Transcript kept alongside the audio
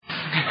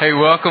Hey,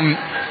 welcome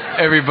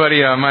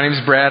everybody. My name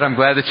is Brad. I'm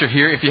glad that you're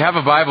here. If you have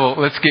a Bible,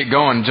 let's get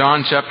going.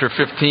 John chapter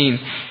 15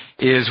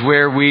 is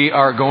where we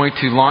are going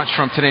to launch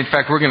from today. In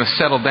fact, we're going to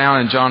settle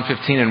down in John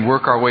 15 and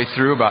work our way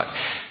through about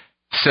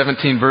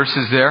 17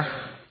 verses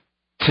there.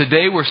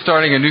 Today we're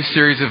starting a new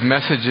series of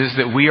messages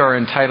that we are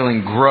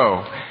entitling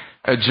Grow,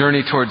 a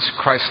journey towards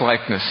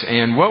Christ-likeness.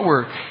 And what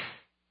we're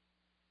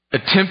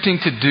attempting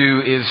to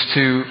do is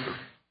to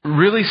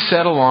really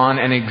settle on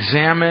and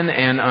examine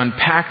and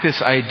unpack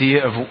this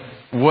idea of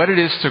what it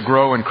is to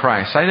grow in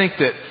Christ. I think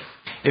that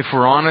if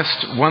we're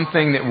honest, one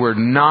thing that we're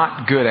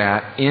not good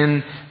at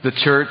in the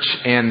church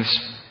and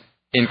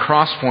in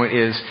Crosspoint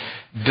is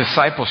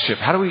discipleship.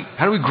 How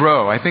do we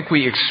grow? I think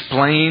we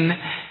explain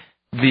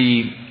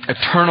the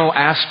eternal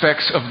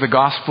aspects of the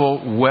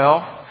gospel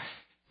well,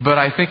 but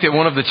I think that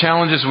one of the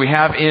challenges we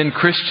have in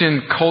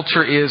Christian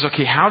culture is,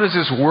 okay, how does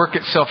this work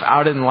itself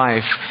out in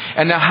life?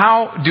 And now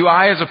how do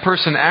I as a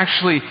person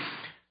actually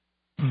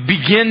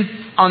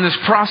begin on this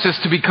process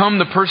to become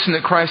the person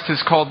that Christ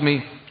has called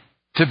me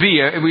to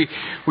be?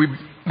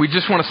 We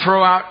just want to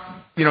throw out,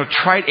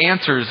 trite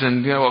answers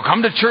and,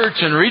 come to church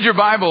and read your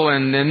Bible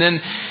and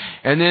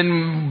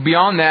then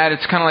beyond that,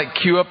 it's kind of like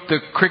cue up the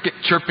cricket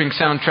chirping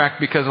soundtrack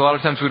because a lot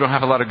of times we don't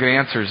have a lot of good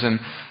answers.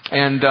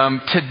 And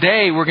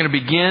today we're going to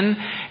begin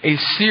a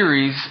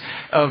series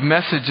of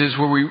messages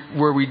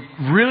where we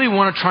really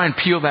want to try and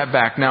peel that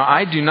back. Now,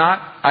 I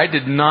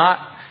did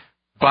not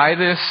buy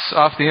this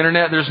off the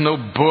internet. There's no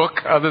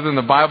book other than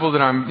the Bible that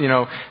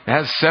that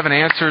has 7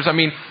 answers. I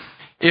mean,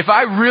 if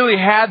I really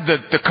had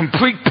the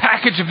complete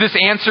package of this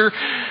answer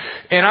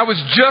and I was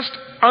just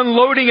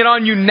unloading it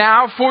on you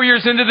now, 4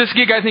 years into this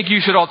gig, I think you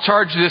should all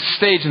charge this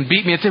stage and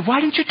beat me and say, why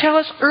didn't you tell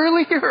us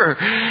earlier?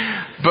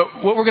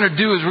 But what we're going to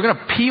do is we're going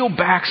to peel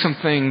back some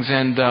things.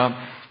 And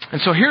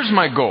so here's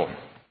my goal.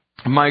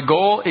 My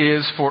goal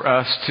is for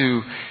us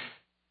to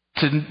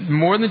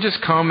more than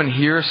just come and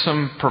hear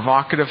some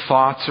provocative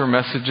thoughts or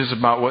messages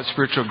about what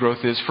spiritual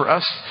growth is, for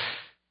us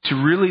to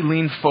really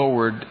lean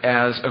forward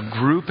as a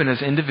group and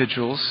as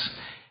individuals.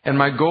 And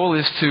my goal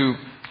is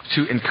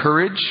to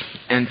encourage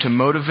and to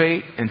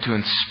motivate and to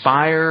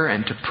inspire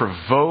and to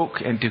provoke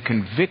and to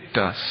convict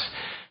us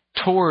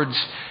towards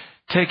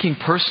taking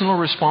personal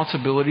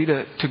responsibility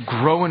to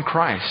grow in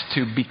Christ,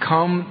 to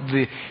become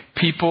the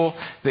people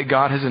that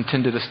God has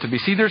intended us to be.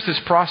 See, there's this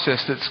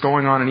process that's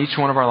going on in each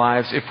one of our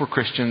lives if we're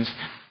Christians.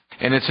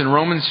 And it's in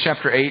Romans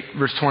chapter 8,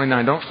 verse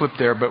 29. Don't flip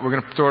there, but we're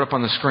going to throw it up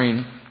on the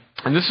screen.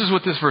 And this is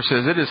what this verse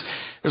says.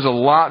 There's a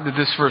lot that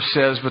this verse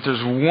says, but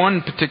there's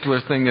one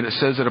particular thing that it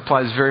says that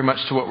applies very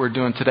much to what we're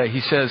doing today.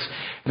 He says,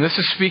 and this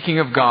is speaking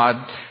of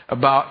God,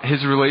 about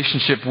His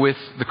relationship with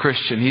the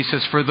Christian. He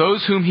says, for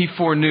those whom He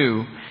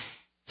foreknew,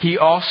 He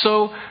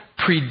also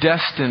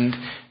predestined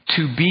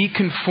to be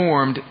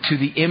conformed to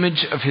the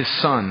image of His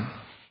Son,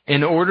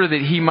 in order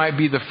that He might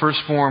be the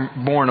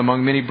firstborn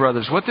among many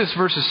brothers. What this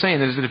verse is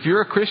saying is that if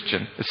you're a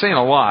Christian, it's saying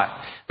a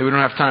lot that we don't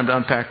have time to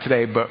unpack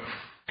today, but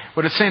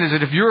what it's saying is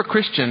that if you're a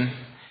Christian,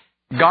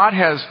 God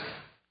has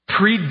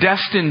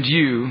predestined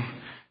you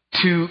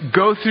to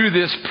go through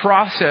this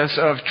process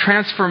of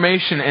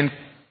transformation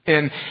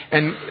and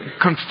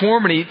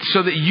conformity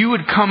so that you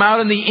would come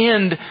out in the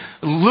end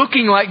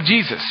looking like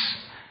Jesus.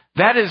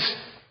 That's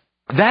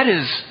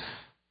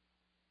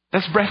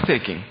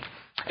breathtaking.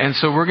 And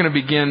so we're going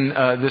to begin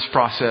this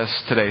process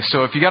today.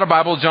 So if you got a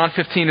Bible, John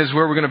 15 is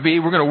where we're going to be.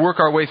 We're going to work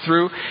our way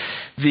through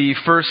the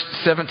first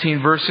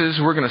 17 verses.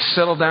 We're going to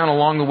settle down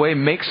along the way,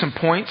 make some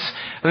points.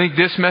 I think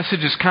this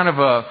message is kind of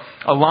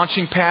a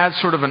launching pad,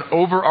 sort of an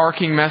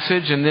overarching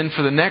message. And then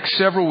for the next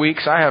several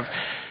weeks, I'm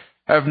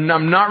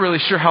not really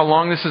sure how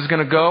long this is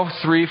going to go,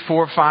 3,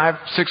 4, 5,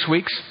 6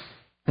 weeks.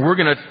 We're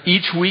going to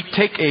each week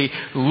take a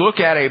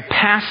look at a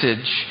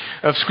passage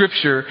of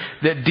Scripture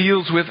that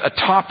deals with a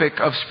topic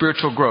of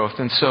spiritual growth.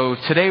 And so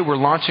today we're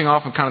launching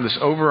off on kind of this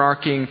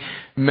overarching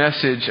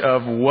message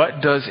of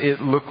what does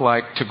it look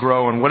like to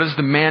grow and what is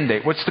the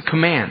mandate, what's the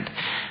command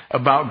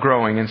about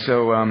growing. And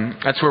so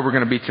that's where we're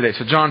going to be today.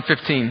 So John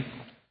 15,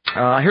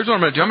 here's what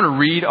I'm going to do. I'm going to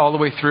read all the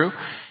way through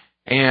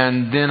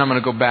and then I'm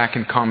going to go back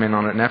and comment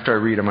on it. And after I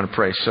read, I'm going to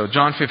pray. So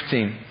John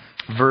 15,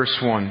 verse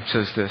 1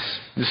 says this.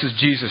 This is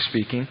Jesus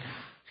speaking.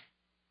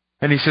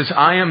 And He says,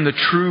 I am the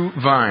true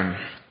vine,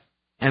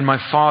 and my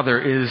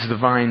Father is the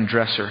vine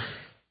dresser.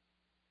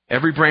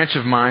 Every branch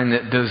of mine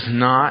that does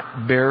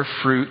not bear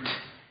fruit,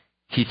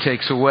 He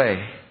takes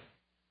away.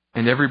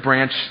 And every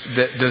branch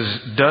that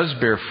does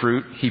bear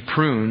fruit, He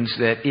prunes,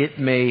 that it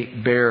may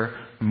bear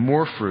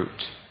more fruit.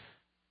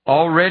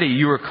 Already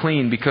you are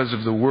clean because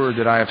of the word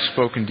that I have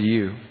spoken to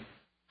you.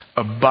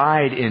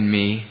 Abide in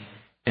me,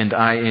 and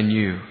I in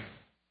you.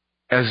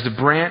 As the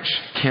branch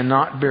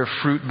cannot bear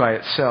fruit by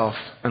itself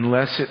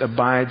unless it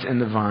abides in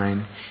the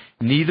vine,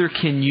 neither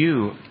can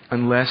you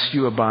unless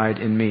you abide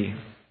in me.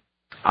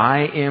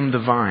 I am the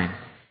vine,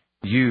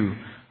 you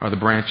are the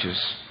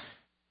branches.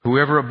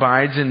 Whoever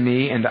abides in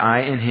me and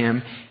I in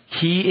him,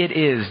 he it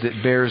is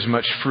that bears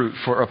much fruit.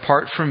 For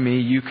apart from me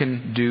you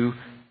can do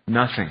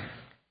nothing.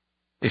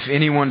 If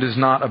anyone does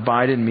not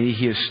abide in me,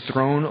 he is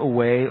thrown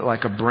away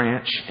like a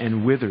branch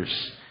and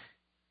withers.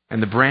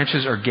 And the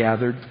branches are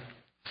gathered,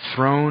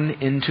 thrown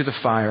into the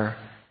fire,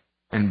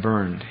 and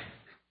burned.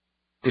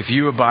 If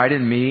you abide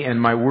in me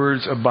and my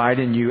words abide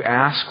in you,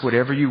 ask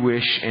whatever you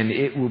wish and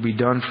it will be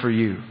done for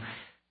you.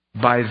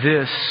 By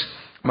this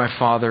my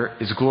Father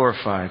is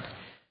glorified,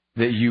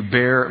 that you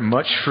bear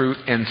much fruit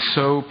and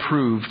so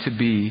prove to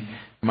be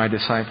my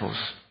disciples.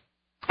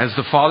 As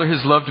the Father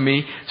has loved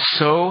me,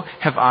 so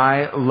have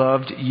I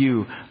loved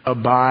you.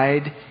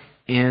 Abide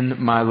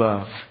in my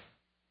love.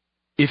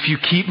 If you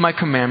keep my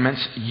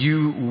commandments,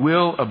 you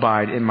will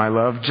abide in my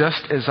love,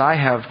 just as I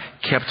have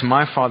kept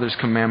my Father's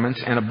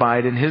commandments and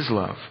abide in his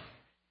love.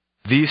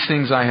 These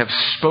things I have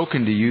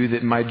spoken to you,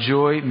 that my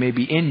joy may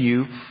be in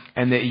you,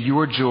 and that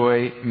your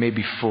joy may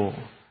be full.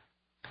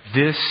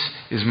 This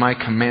is my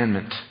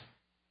commandment,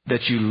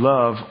 that you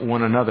love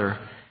one another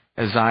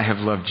as I have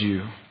loved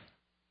you.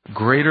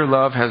 Greater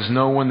love has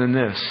no one than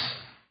this,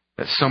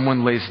 that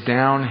someone lays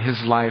down his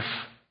life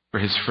for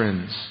his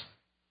friends.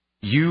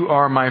 You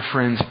are my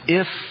friends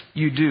if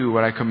you do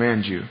what I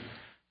command you.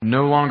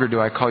 No longer do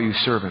I call you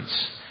servants,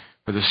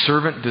 for the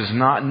servant does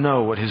not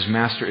know what his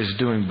master is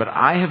doing. But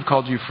I have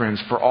called you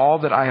friends, for all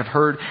that I have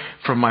heard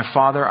from my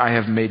Father I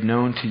have made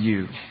known to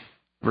you.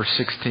 Verse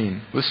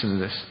 16, listen to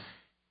this.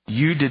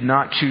 You did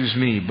not choose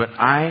me, but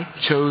I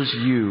chose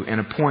you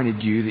and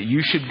appointed you that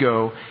you should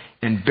go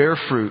and bear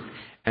fruit,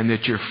 and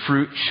that your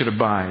fruit should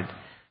abide,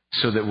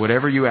 so that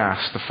whatever you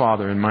ask the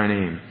Father in my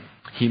name,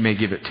 he may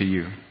give it to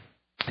you.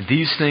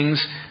 These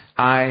things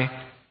I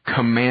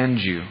command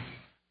you,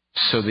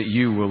 so that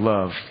you will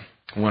love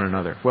one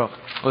another. Well,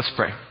 let's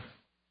pray.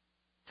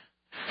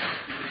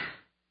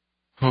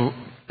 Oh,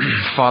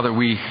 Father,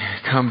 we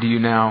come to you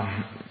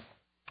now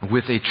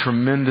with a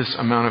tremendous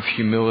amount of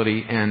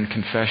humility and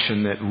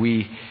confession that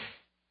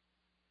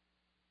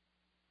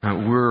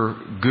we're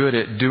good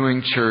at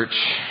doing church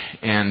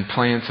and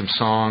playing some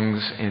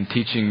songs and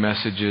teaching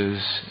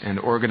messages and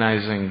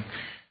organizing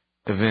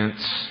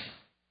events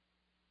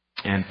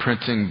and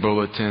printing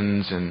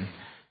bulletins and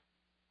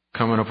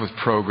coming up with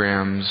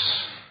programs.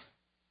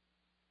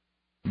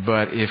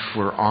 But if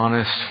we're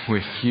honest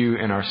with you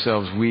and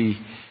ourselves, we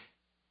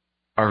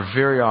are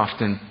very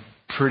often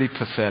pretty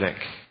pathetic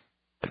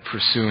at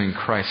pursuing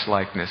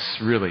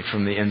Christ-likeness, really,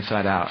 from the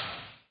inside out.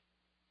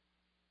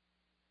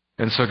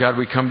 And so, God,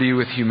 we come to you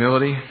with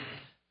humility,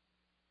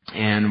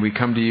 and we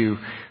come to you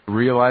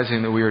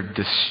realizing that we are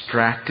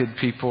distracted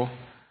people.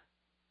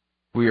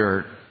 We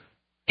are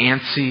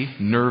antsy,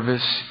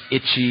 nervous,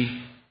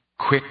 itchy,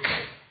 quick.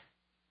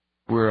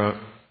 We're an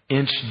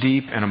inch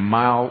deep and a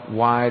mile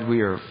wide.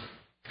 We are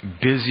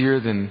busier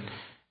than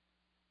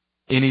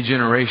any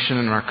generation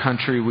in our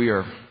country. We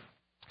are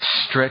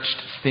stretched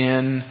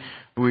thin.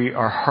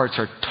 Our hearts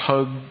are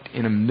tugged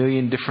in a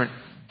million different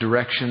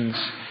directions.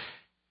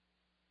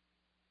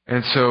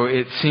 And so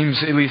it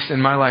seems, at least in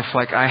my life,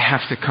 like I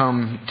have to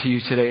come to you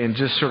today and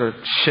just sort of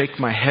shake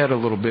my head a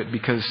little bit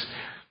because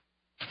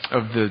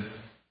of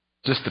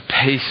just the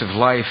pace of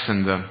life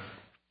and the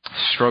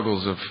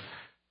struggles of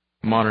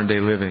modern day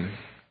living.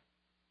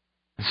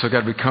 And so,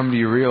 God, we come to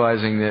you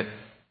realizing that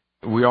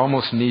we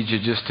almost need you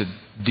just to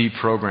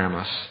deprogram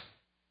us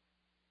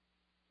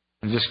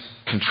and just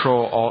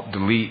control, alt,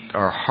 delete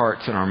our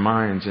hearts and our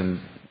minds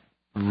and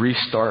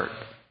restart.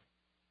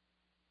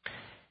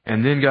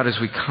 And then, God, as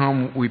we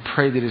come, we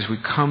pray that as we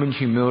come in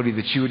humility,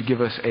 that you would give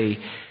us an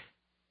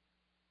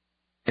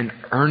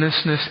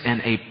earnestness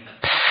and a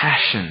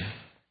passion.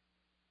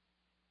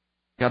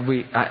 God,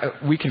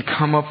 we can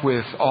come up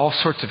with all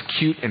sorts of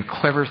cute and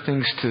clever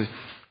things to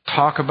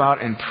talk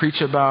about and preach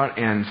about,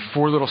 and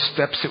 4 little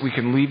steps that we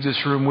can leave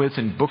this room with,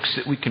 and books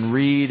that we can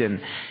read,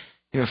 and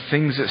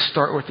things that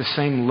start with the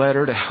same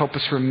letter to help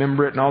us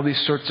remember it, and all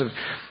these sorts of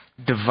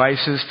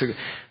devices.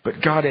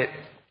 But God,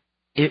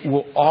 it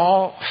will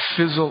all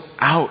fizzle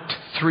out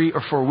 3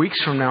 or 4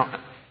 weeks from now,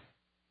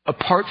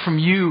 apart from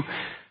you,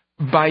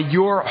 by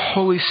your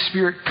Holy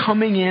Spirit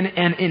coming in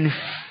and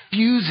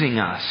infusing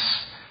us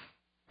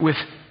with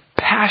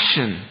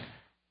passion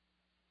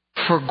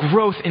for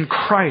growth in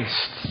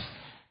Christ.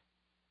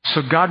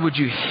 So God, would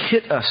you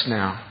hit us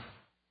now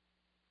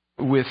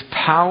with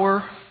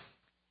power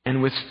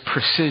and with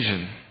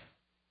precision?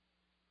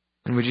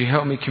 And would you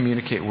help me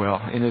communicate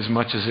well, in as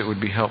much as it would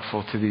be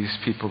helpful to these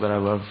people that I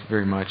love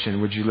very much?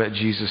 And would you let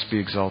Jesus be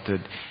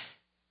exalted?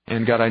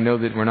 And God, I know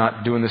that we're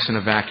not doing this in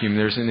a vacuum.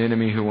 There's an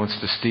enemy who wants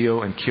to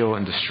steal and kill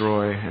and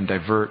destroy and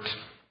divert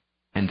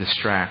and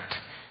distract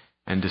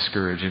and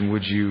discourage. And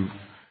would you,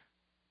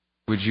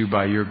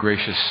 by your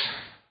gracious,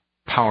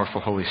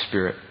 powerful Holy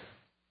Spirit,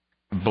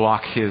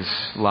 block his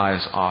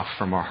lies off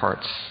from our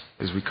hearts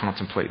as we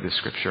contemplate this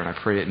scripture? And I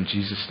pray it in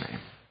Jesus' name.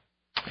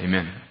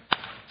 Amen.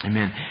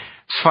 Amen.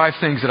 There's 5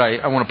 things that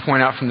I want to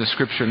point out from the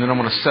scripture, and then I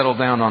want to settle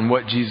down on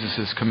what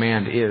Jesus'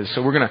 command is.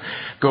 So we're going to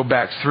go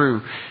back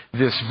through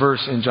this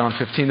verse in John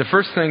 15. The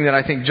first thing that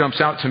I think jumps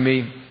out to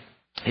me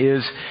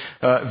is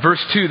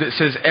verse 2 that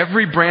says,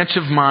 "Every branch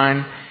of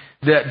mine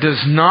that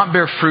does not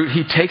bear fruit,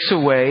 He takes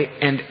away,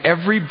 and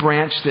every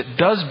branch that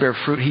does bear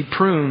fruit, He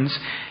prunes,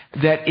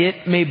 that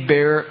it may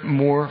bear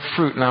more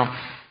fruit. Now,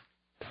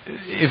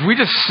 if we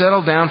just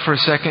settle down for a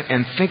second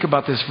and think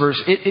about this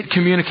verse, it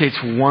communicates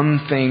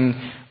one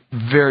thing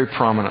very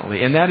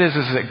prominently, and that is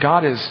that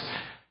God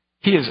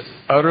He is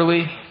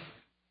utterly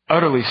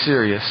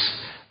serious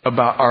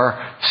about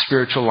our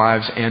spiritual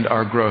lives and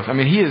our growth. I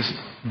mean, He is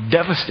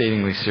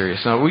devastatingly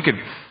serious. Now, we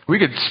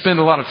could spend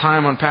a lot of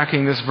time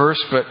unpacking this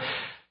verse, but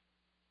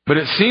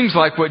it seems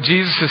like what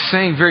Jesus is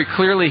saying very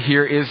clearly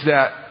here is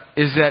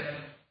that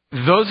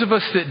those of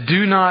us that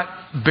do not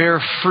bear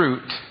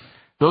fruit,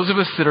 those of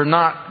us that are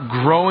not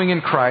growing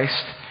in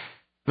Christ,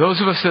 those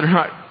of us that are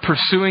not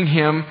pursuing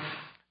Him,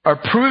 are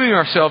proving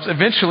ourselves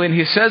eventually, and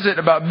He says it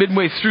about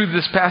midway through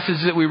this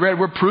passage that we read,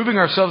 we're proving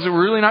ourselves that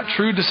we're really not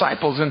true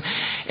disciples.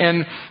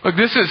 And look,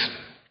 this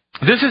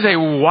is a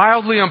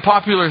wildly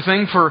unpopular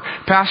thing for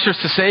pastors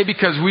to say,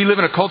 because we live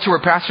in a culture where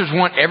pastors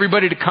want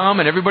everybody to come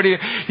and everybody,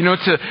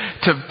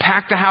 to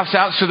pack the house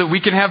out so that we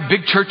can have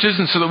big churches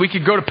and so that we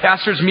can go to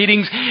pastors'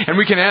 meetings and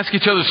we can ask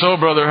each other, so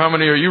brother, how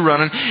many are you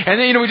running? And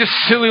then, we just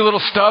silly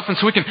little stuff, and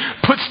so we can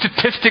put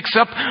statistics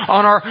up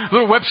on our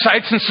little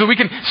websites, and so we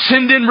can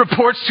send in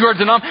reports to our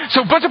denomination.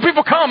 So a bunch of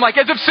people come, like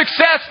as if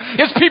success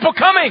is people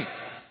coming.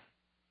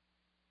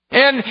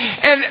 And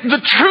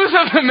the truth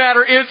of the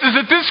matter is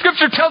that this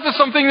scripture tells us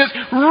something that's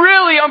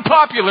really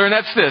unpopular, and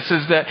that's this,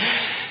 is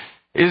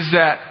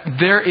that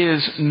there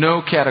is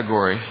no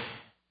category.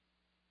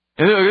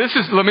 And this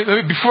is, let me,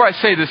 before I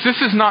say this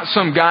is not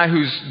some guy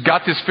who's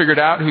got this figured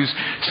out, who's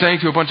saying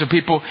to a bunch of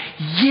people,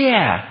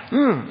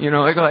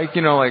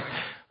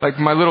 like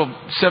my little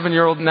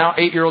 7-year-old, now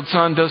 8-year-old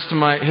son does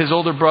to his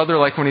older brother,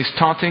 like when he's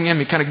taunting him,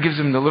 he kind of gives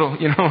him the little,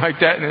 like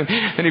that,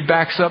 and he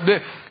backs up.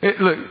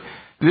 Look,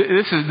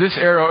 this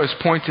arrow is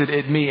pointed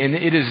at me, and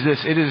it is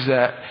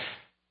that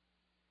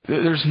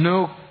there's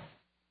no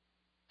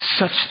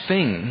such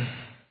thing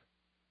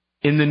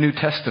in the New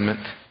Testament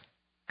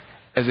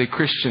as a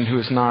Christian who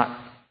is not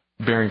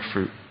bearing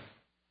fruit.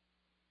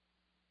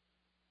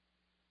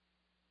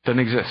 Doesn't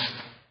exist.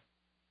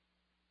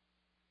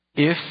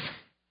 Let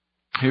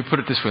me put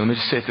it this way, let me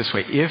just say it this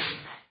way. If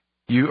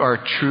you are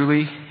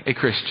truly a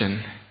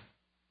Christian,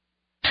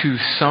 to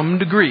some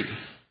degree.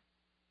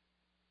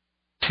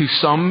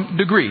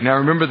 Now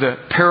remember the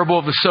parable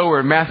of the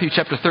sower in Matthew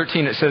chapter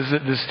 13. It says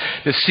that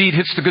the seed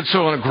hits the good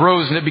soil and it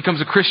grows and it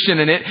becomes a Christian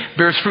and it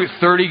bears fruit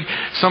 30,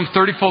 some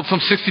 30-fold, some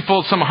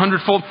 60-fold, some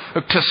 100-fold.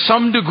 To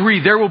some degree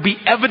there will be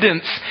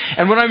evidence.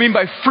 And what I mean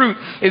by fruit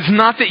is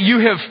not that you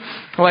have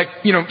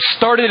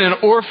started an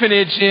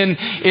orphanage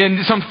in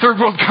some third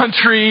world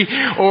country,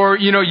 or,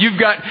 you've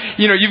got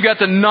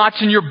the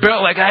notch in your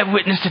belt, like I've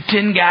witnessed to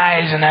 10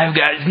 guys and I've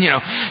got,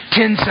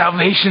 10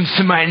 salvations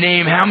to my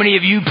name. How many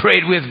of you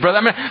prayed with, brother?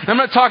 I'm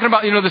not talking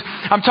about, this.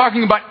 I'm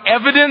talking about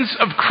evidence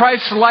of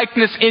Christ's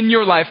likeness in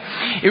your life.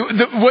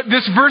 What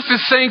this verse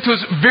is saying to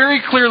us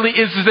very clearly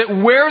is that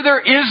where there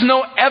is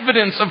no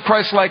evidence of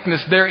Christ's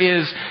likeness, there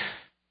is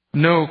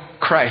no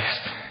Christ.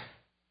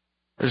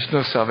 There's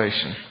no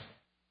salvation.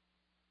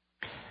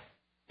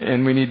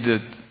 And we need to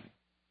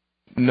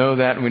know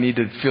that, and we need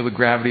to feel the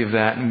gravity of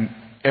that. And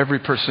every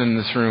person in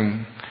this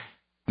room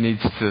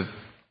needs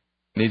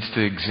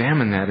to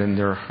examine that in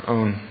their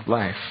own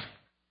life.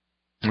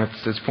 And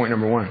that's point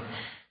number one.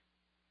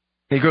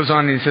 He goes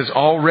on and he says,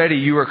 already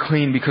you are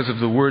clean because of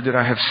the word that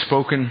I have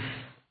spoken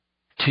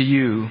to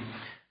you.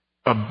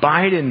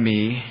 Abide in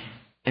me,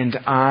 and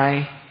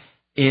I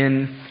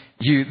in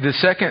you. The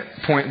second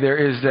point there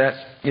is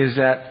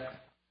that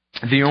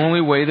the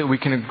only way that we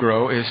can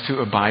grow is to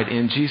abide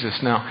in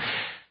Jesus. Now,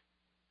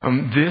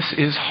 this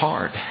is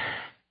hard,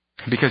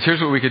 because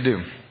here's what we could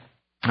do.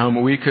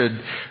 We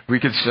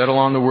could settle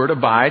on the word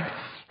abide,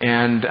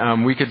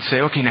 and we could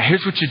say, okay, now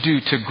here's what you do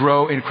to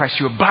grow in Christ.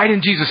 You abide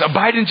in Jesus,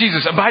 abide in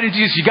Jesus, abide in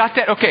Jesus. You got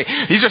that? Okay,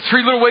 these are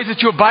 3 little ways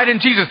that you abide in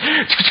Jesus.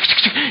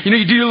 You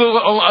do your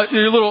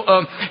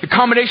little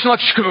combination, like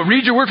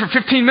read your word for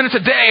 15 minutes a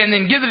day, and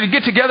then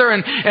get together,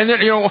 and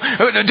then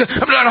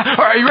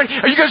are you ready?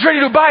 Are you guys ready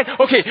to abide?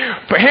 Okay,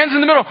 put hands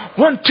in the middle.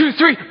 1, 2,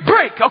 3,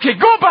 break. Okay,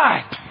 go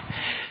abide.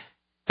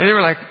 And they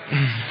were like,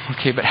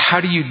 okay, but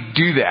how do you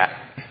do that?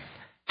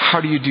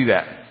 How do you do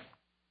that?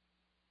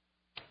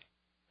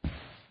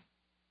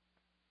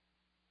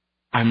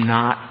 I'm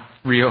not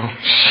real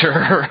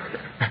sure.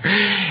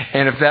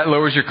 And if that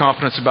lowers your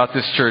confidence about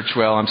this church,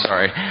 well, I'm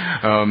sorry.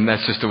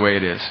 That's just the way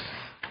it is.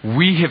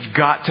 We have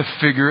got to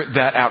figure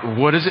that out.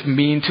 What does it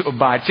mean to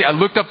abide? See, I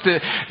looked up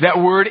that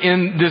word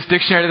in this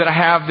dictionary that I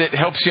have that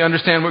helps you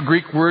understand what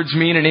Greek words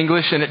mean in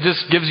English, and it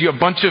just gives you a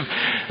bunch of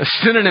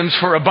synonyms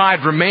for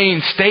abide: remain,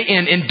 stay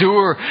in,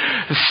 endure,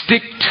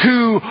 stick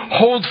to,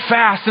 hold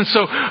fast. And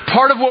so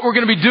part of what we're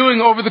going to be doing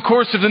over the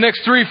course of the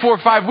next 3, 4,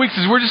 5 weeks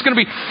is we're going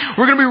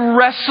to be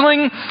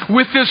wrestling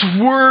with this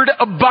word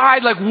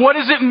abide. Like, what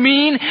does it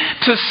mean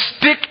to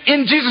stick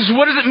in Jesus?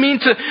 What does it mean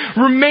to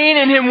remain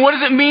in Him? What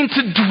does it mean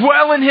to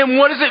dwell in Him?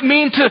 What does it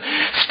mean to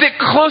stick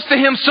close to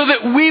Him so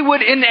that we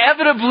would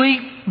inevitably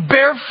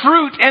bear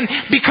fruit and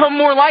become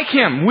more like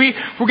Him. We're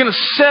going to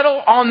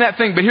settle on that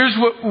thing. But here's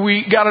what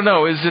we got to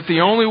know, is that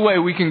the only way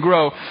we can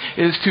grow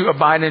is to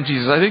abide in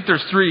Jesus. I think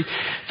there's three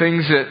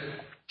things that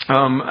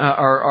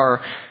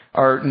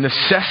are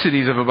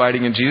necessities of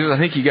abiding in Jesus. I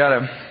think you got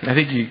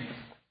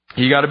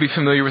to be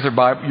familiar with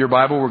your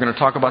Bible. We're going to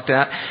talk about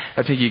that.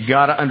 I think you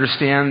got to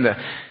understand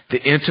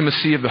the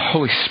intimacy of the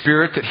Holy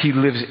Spirit, that He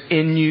lives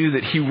in you,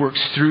 that He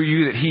works through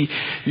you, that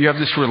you have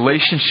this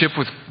relationship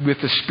with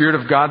the Spirit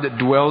of God that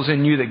dwells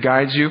in you, that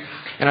guides you.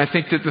 And I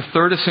think that the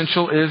third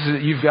essential is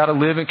that you've got to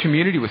live in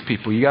community with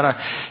people. You got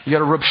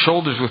to rub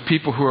shoulders with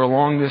people who are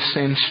along this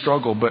same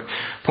struggle. But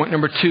point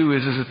number 2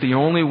 is that the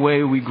only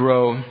way we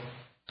grow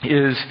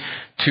is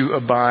to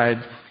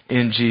abide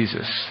in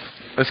Jesus.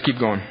 Let's keep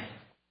going.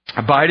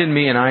 Abide in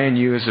me and I in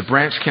you, as a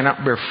branch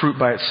cannot bear fruit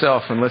by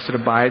itself unless it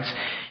abides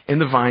in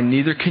the vine,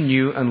 neither can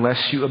you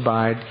unless you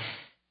abide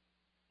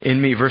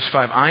in me. Verse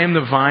 5, I am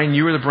the vine,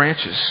 you are the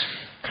branches.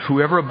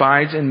 Whoever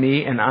abides in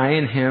me and I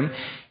in him,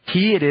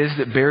 he it is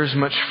that bears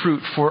much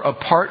fruit. For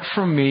apart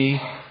from me,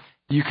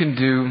 you can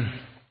do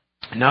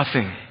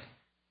nothing.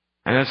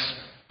 And that's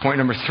point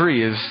number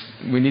 3, is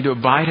we need to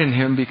abide in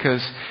Him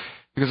because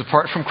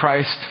apart from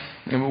Christ,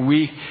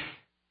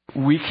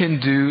 we can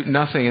do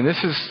nothing. And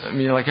this is,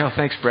 you're like, oh,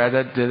 thanks, Brad.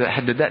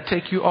 Did that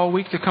take you all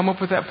week to come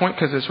up with that point?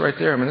 Because it's right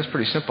there. That's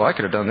pretty simple. I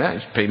could have done that.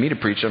 You pay me to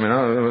preach.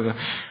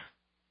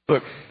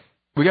 Look,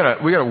 we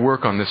gotta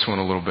work on this one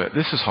a little bit.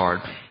 This is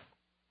hard.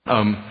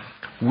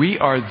 We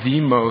are the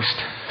most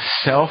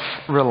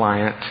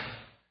self-reliant,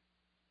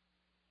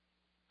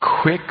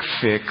 quick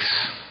fix,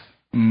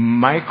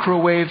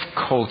 microwave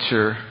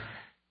culture.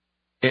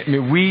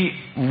 We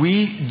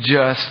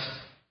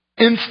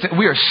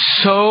are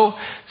so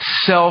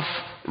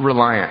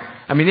self-reliant.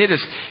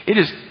 It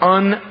is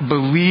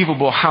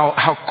unbelievable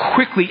how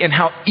quickly and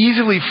how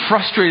easily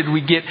frustrated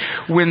we get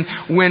when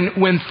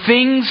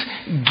things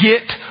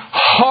get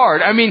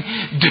hard.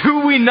 Do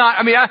we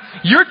not?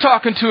 You're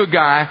talking to a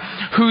guy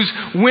who's,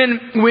 when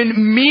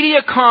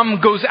MediaCom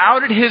goes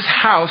out at his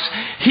house,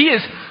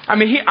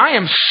 I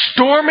am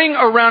storming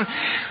around.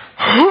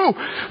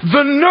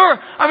 The nerve.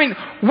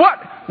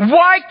 What?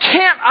 Why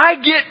can't I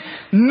get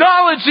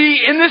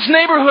Knology in this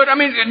neighborhood? I'm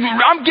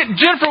getting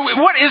Jennifer.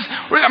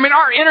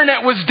 Our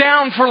internet was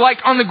down for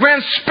on the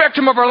grand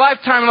spectrum of our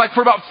lifetime,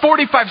 for about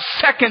 45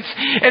 seconds.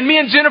 And me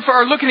and Jennifer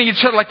are looking at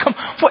each other come,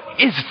 what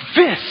is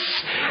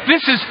this?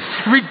 This is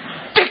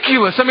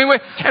ridiculous. And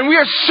we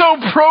are so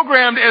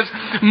programmed as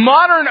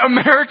modern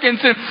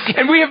Americans,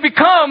 and we have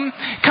become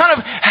kind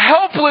of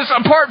helpless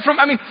apart from,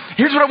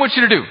 here's what I want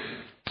you to do.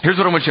 I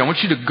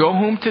want you to go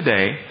home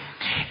today,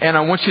 and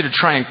I want you to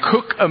try and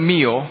cook a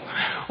meal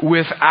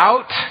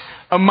without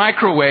a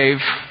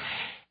microwave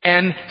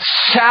and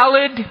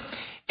salad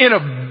in a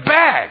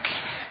bag.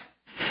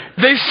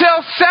 They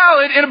sell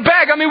salad in a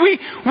bag. We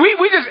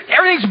just,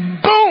 everything's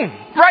boom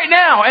right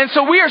now. And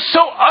so we are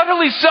so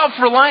utterly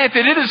self-reliant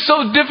that it is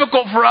so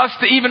difficult for us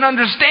to even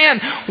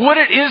understand what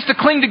it is to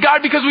cling to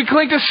God, because we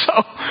cling to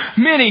so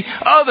many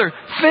other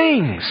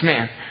things,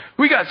 man.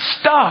 We got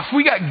stuff,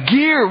 we got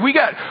gear, we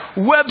got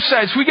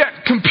websites, we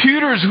got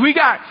computers, we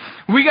got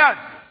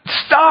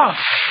stuff.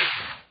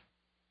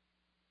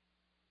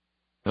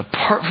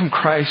 Apart from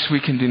Christ, we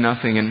can do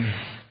nothing. And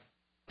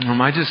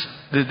I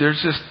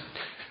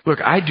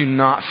do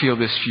not feel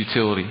this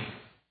futility.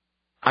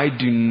 I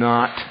do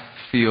not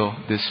feel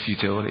this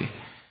futility.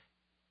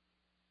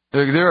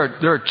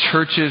 There are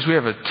churches. We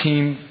have a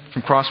team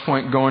from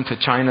Crosspoint going to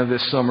China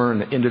this summer in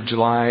the end of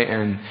July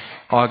and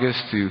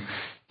August to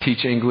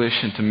teach English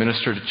and to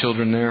minister to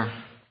children there.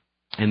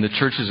 And the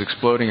church is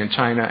exploding in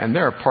China. And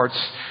there are parts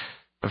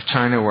of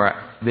China where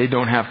they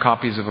don't have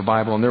copies of a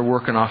Bible, and they're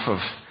working off of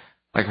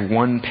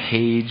one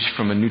page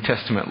from a New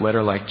Testament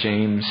letter like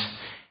James.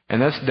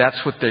 And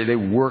that's what they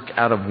work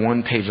out of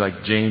one page,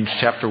 like James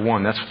chapter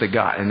 1. That's what they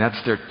got, and that's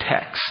their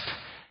text.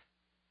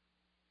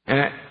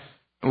 And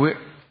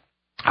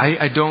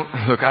I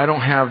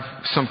don't have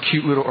some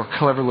cute little or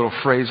clever little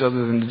phrase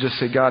other than to just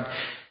say, God,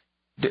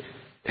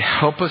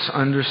 help us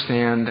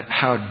understand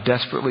how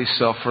desperately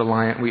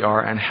self-reliant we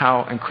are and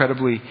how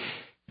incredibly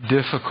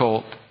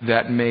difficult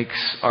that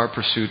makes our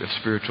pursuit of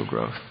spiritual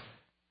growth.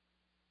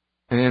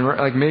 And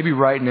then maybe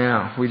right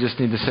now we just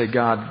need to say,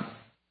 God,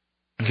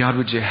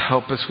 would you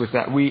help us with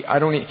that? We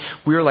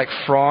are like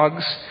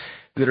frogs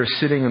that are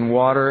sitting in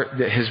water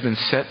that has been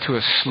set to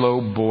a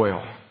slow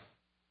boil.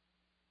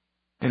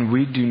 And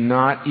we do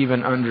not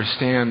even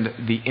understand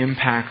the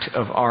impact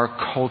of our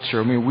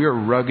culture. We are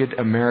rugged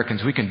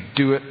Americans. We can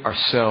do it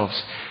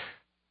ourselves.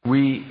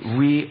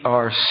 We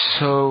are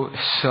so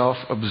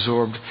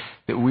self-absorbed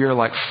that we are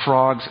like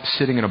frogs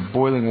sitting in a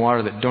boiling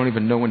water that don't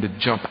even know when to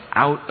jump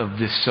out of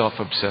this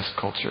self-obsessed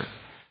culture.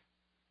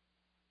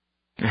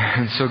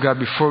 And so, God,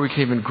 before we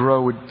can even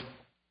grow,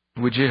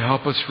 would you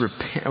help us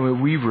repent?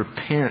 We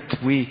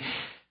repent. We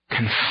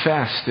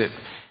confess that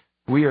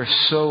we are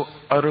so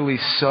utterly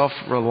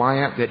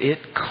self-reliant that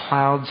it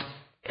clouds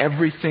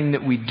everything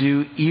that we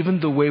do,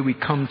 even the way we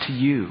come to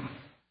you.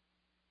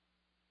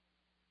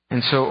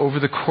 And so over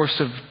the course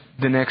of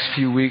the next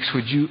few weeks,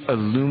 would you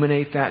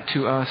illuminate that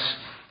to us?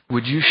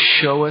 Would you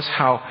show us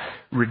how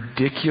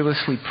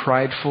ridiculously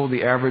prideful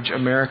the average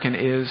American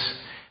is,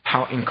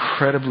 how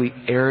incredibly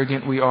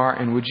arrogant we are,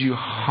 and would you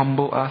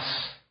humble us?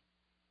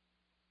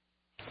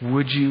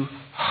 Would you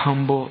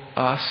humble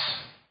us?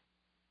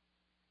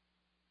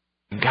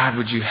 God,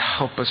 would you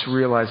help us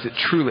realize that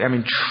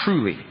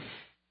truly,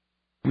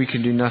 we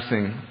can do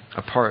nothing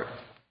apart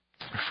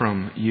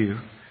from you.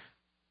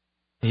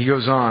 He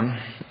goes on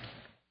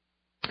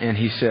and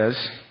he says,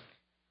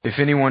 if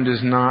anyone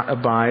does not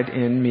abide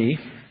in me,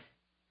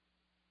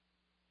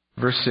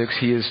 verse 6,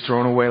 he is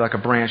thrown away like a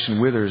branch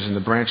and withers, and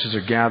the branches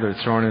are gathered,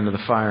 thrown into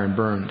the fire and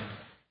burned.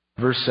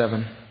 Verse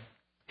 7,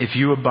 if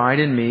you abide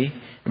in me,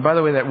 and by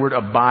the way, that word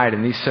abide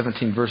in these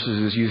 17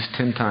 verses is used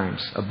 10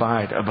 times.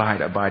 Abide,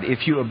 abide, abide.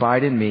 If you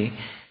abide in me,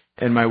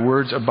 and my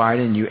words abide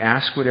in you,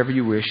 ask whatever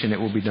you wish, and it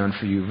will be done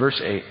for you. Verse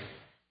 8,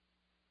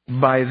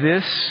 by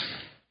this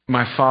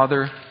my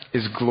Father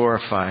is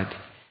glorified,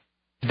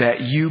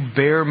 that you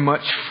bear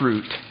much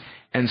fruit,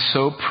 and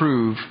so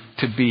prove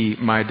to be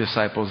my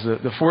disciples.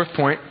 The fourth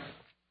point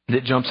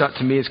that jumps out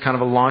to me as kind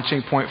of a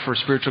launching point for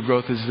spiritual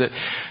growth is that,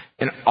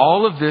 and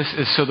all of this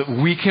is so that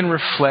we can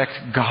reflect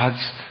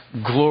God's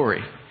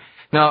glory.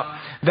 Now,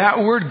 that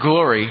word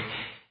glory,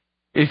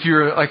 if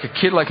you're like a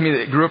kid like me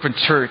that grew up in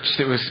church,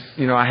 it was,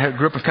 I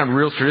grew up in kind of a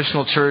real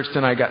traditional church,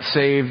 then I got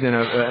saved in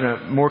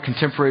a more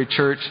contemporary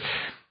church.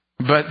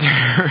 But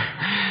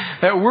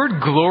that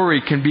word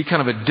glory can be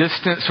kind of a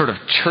distant sort of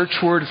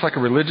church word. It's like a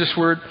religious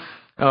word.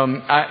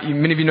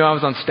 Many of you know I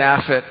was on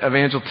staff at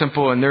Evangel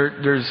Temple, and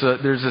there's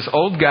this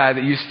old guy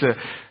that used to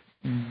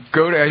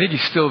go to, I think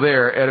he's still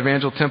there at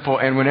Evangel Temple,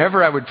 and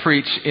whenever I would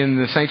preach in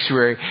the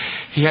sanctuary,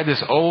 he had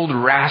this old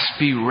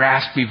raspy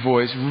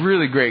voice,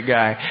 really great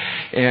guy.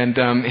 And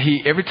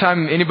every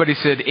time anybody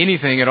said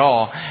anything at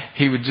all,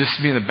 he would just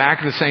be in the back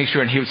of the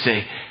sanctuary and he would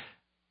say,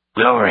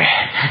 glory.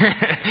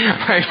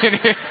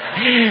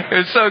 It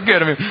was so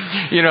good.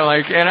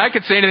 And I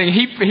could say anything.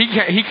 He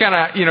kind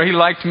of, he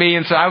liked me,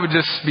 and so I would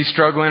just be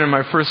struggling in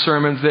my first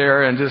sermons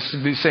there and just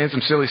be saying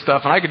some silly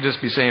stuff, and I could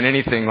just be saying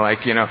anything like,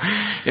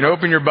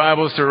 open your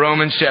Bibles to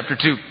Romans chapter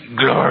 2,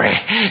 glory.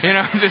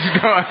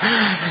 Just going,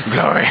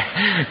 glory.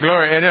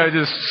 And it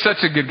was just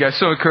such a good guy,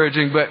 so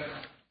encouraging. But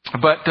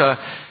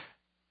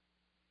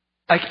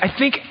I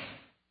think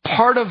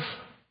part of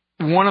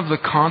one of the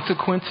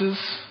consequences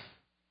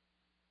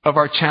of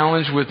our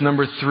challenge with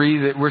number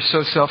 3, that we're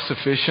so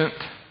self-sufficient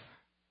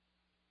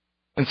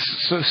and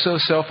so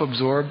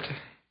self-absorbed,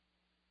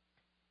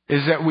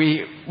 is that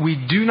we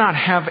do not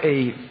have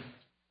an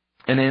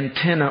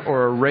antenna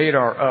or a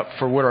radar up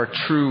for what our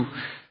true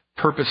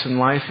purpose in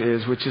life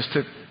is, which is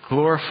to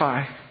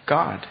glorify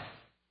God.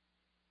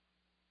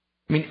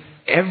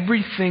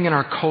 Everything in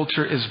our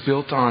culture is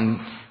built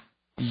on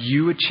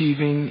you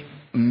achieving,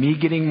 me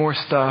getting more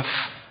stuff,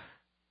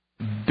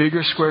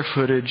 bigger square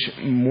footage,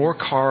 more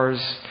cars,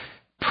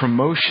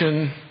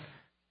 promotion.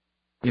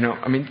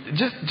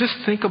 Just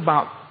think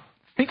about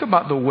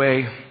the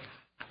way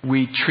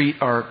we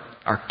treat our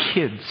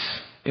kids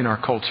in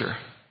our culture.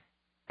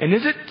 And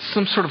is it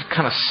some sort of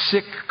kind of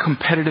sick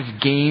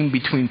competitive game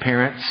between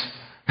parents?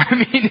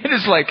 It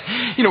is like,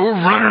 we're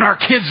running our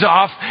kids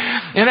off.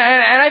 And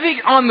I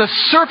think on the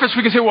surface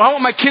we can say, well, I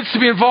want my kids to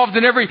be involved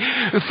in every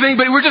thing,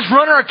 but we're just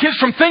running our kids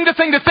from thing to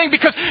thing to thing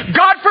because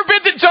God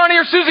forbid that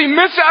Johnny or Susie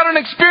miss out on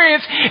an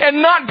experience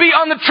and not be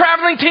on the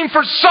traveling team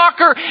for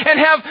soccer and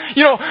have,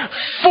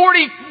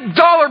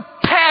 $40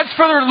 pads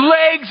for their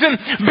legs and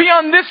be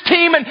on this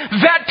team and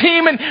that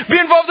team and be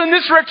involved in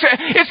this rec.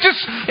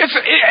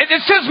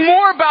 It says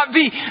more about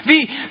the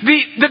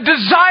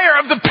desire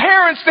of the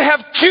parents to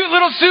have cute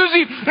little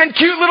Susie and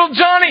cute little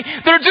Johnny.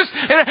 They're just,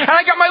 and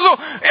I got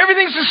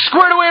everything's just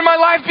squared away in my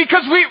life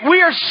because we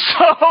are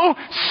so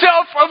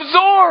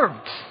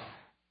self-absorbed.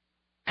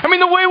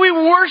 The way we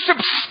worship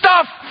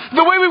stuff,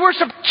 the way we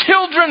worship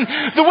children,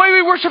 the way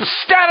we worship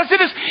status,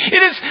 it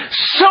is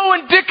so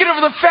indicative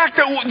of the fact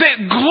that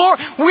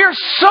we are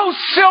so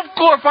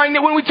self-glorifying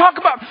that when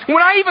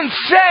I even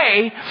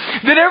say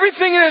that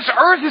everything in this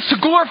earth is to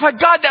glorify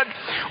God, that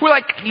we're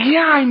like,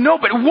 yeah, I know,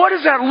 but what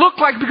does that look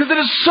like? Because it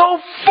is so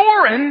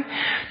foreign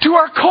to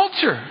our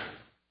culture.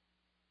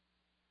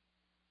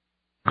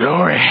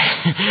 Glory.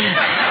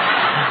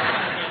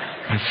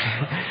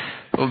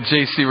 Well,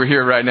 JC were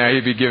here right now,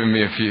 he'd be giving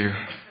me a few.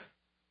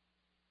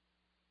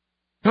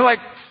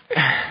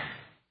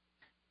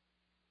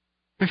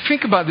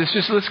 Think about this.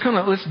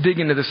 Let's dig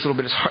into this a little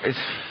bit.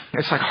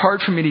 It's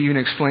hard for me to even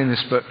explain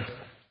this, but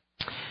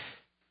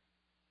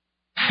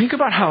think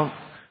about how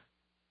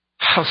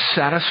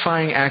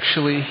satisfying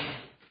actually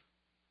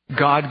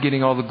God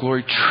getting all the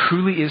glory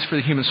truly is for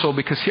the human soul.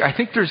 Because I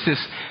think there's this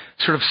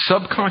sort of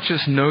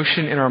subconscious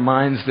notion in our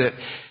minds that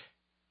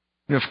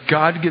if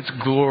God gets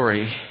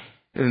glory,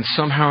 then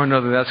somehow or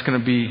another that's going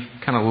to be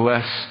kind of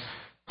less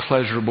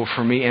pleasurable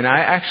for me. And I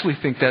actually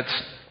think that's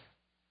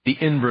the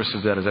inverse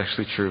of that is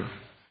actually true.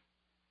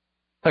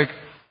 So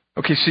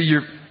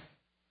you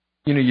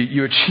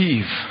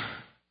achieve.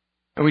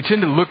 And we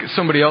tend to look at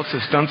somebody else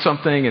that's done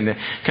something and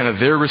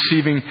they're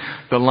receiving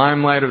the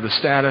limelight or the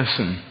status.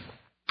 And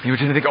we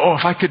tend to think, oh,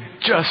 if I could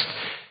just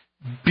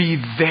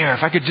be there,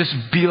 if I could just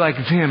be like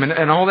them.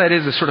 And all that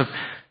is sort of,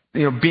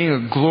 being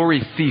a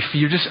glory thief.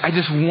 I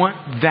just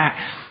want that.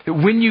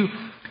 When you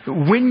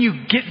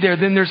get there,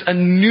 then there's a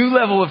new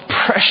level of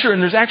pressure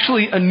and there's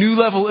actually a new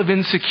level of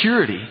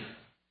insecurity.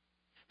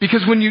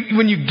 Because when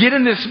you get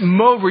in this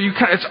mode where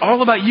it's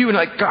all about you and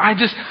like, God,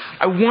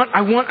 I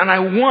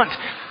want.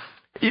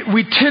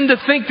 We tend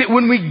to think that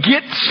when we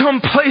get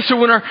someplace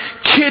or when our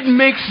kid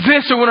makes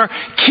this or when our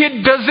kid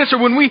does this or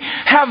when we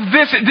have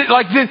this,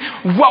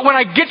 when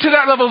I get to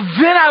that level,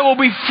 then I will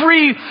be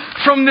free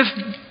from this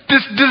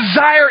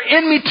desire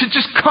in me to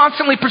just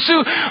constantly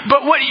pursue.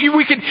 But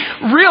we could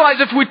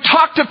realize if we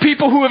talk to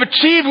people who have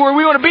achieved where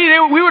we want to be,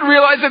 we would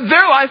realize that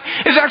their life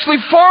is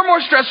actually far more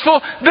stressful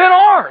than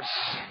ours.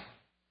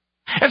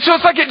 And so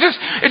it's like it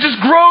just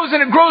grows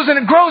and it grows and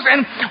it grows.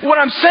 And what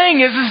I'm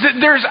saying is that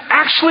there's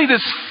actually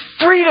this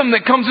freedom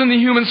that comes in the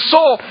human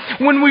soul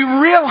when we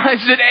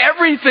realize that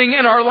everything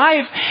in our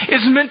life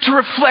is meant to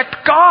reflect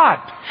God.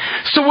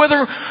 So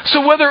whether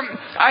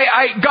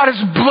God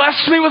has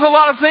blessed me with a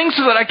lot of things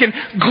so that I can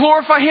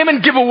glorify Him and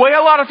give away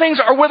a lot of things,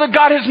 or whether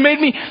God has made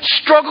me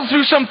struggle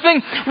through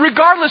something,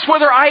 regardless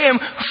whether I am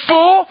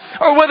full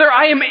or whether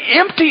I am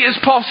empty, as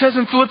Paul says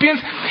in Philippians,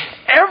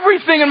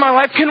 everything in my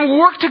life can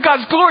work to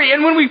God's glory.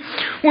 And when we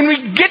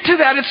get to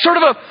that,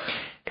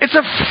 it's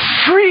a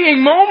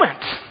freeing moment.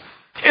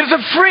 It is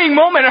a freeing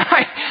moment.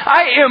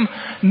 I am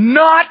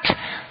not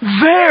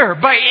there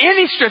by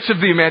any stretch of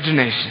the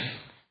imagination.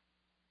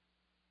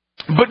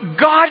 But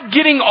God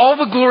getting all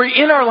the glory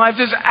in our lives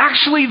is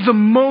actually the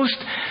most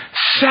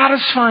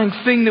satisfying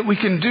thing that we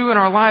can do in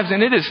our lives.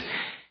 And it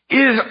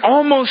is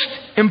almost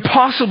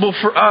impossible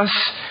for us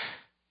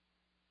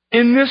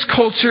in this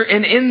culture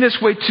and in this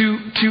way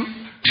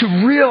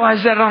to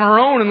realize that on our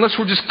own unless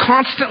we're just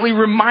constantly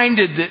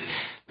reminded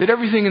that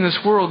everything in this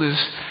world is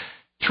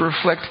to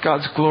reflect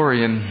God's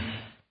glory. And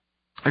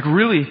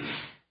really,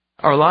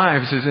 our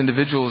lives as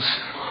individuals,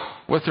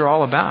 what they're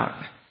all about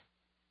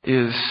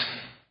is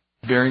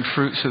bearing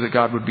fruit so that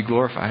God would be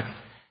glorified.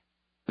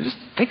 Just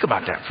think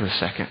about that for a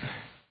second.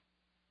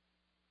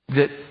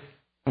 That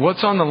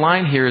what's on the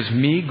line here is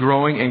me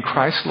growing in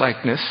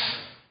Christ-likeness,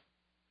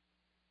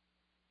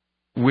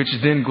 which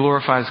then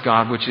glorifies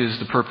God, which is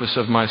the purpose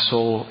of my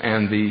soul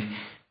and the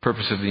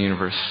purpose of the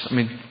universe.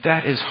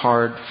 That is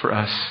hard for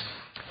us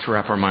to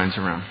wrap our minds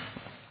around.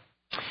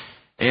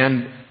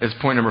 And as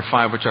point number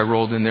 5, which I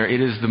rolled in there,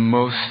 it is the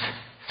most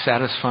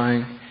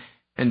satisfying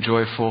and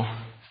joyful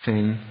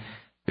thing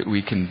that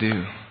we can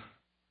do.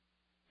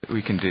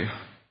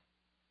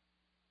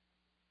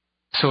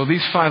 So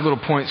these 5 little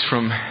points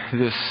from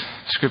this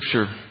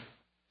scripture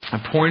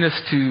point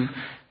us to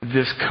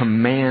this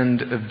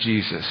command of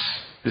Jesus.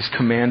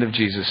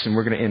 And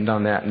we're going to end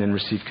on that and then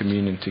receive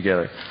communion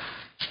together.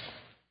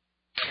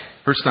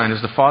 Verse 9,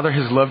 as the Father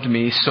has loved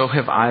me, so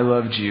have I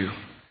loved you.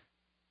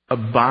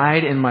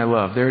 Abide in my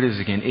love. There it is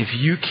again. If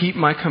you keep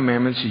my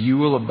commandments, you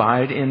will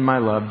abide in my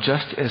love,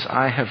 just as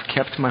I have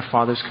kept my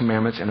Father's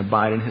commandments and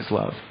abide in His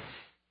love.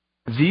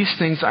 These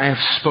things I have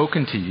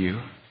spoken to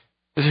you.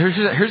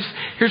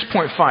 Here's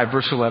point 5,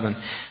 verse 11.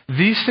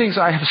 These things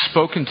I have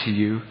spoken to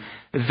you,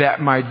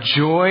 that my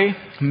joy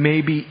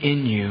may be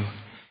in you,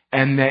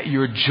 and that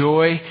your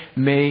joy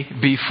may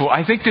be full.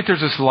 I think that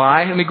there's this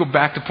lie. Let me go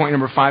back to point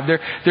number 5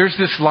 there. There's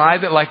this lie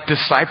that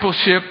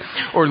discipleship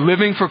or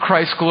living for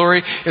Christ's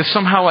glory is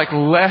somehow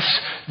less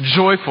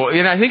joyful.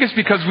 And I think it's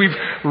because we've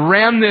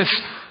ran this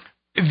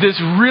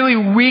really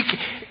weak,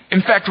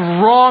 in fact,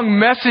 wrong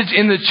message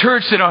in the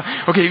church that,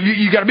 okay,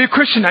 you got to be a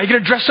Christian now. You got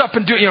to dress up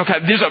and do it.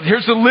 Okay,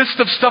 here's the list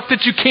of stuff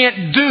that you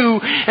can't do,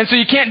 and so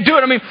you can't do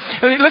it.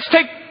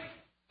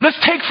 Let's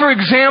take for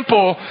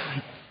example.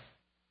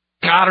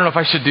 I don't know if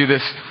I should do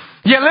this.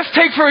 Yeah, let's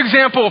take, for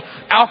example,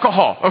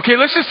 alcohol. Okay,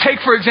 let's just take,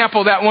 for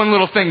example, that one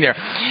little thing there.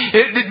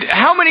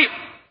 I'm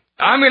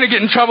going to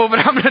get in trouble, but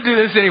I'm going to do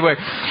this anyway.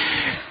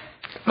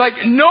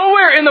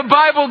 Nowhere in the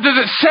Bible does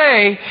it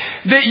say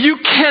that you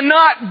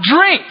cannot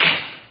drink.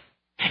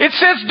 It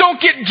says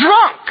don't get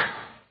drunk.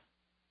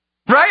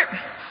 Right?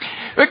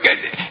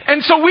 And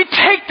so we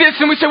take this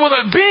and we say, well,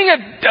 being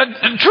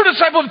a true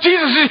disciple of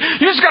Jesus,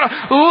 you just got to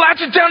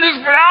latch it down,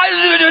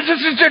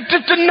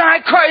 just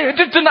deny Christ,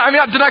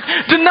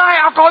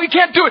 deny alcohol. You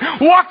can't do it.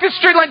 Walk this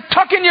straight line,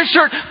 tuck in your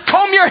shirt,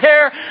 comb your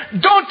hair,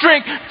 don't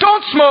drink,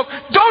 don't smoke,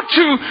 don't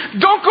chew,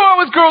 don't go out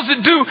with girls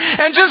that do,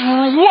 and just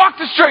walk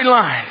the straight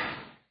line.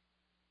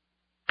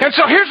 And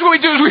so here's what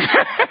we do is we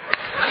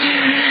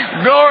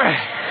glory.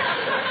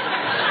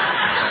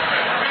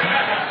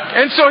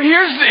 And so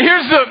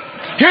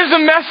here's the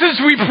message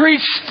we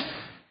preached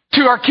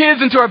to our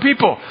kids and to our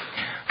people.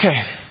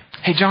 Okay,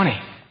 hey Johnny,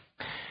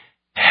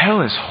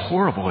 hell is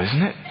horrible,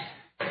 isn't it?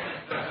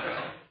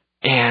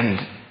 And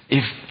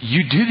if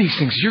you do these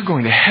things, you're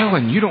going to hell,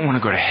 and you don't want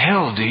to go to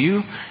hell, do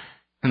you?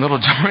 And little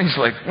Johnny's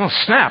like, well,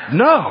 snap,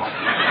 no.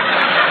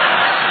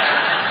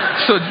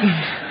 So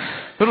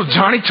little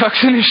Johnny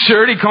tucks in his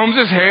shirt, he combs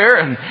his hair,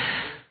 and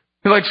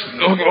They're like,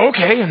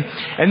 okay. And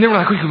then we're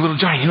like, okay, little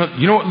Johnny,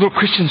 you know what little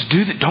Christians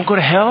do that don't go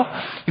to hell?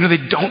 They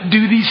don't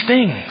do these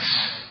things.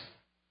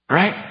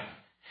 Right?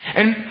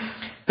 And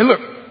look,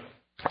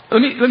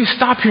 let me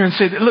stop here and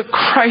say that, look,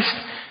 Christ,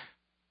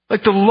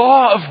 like the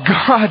law of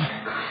God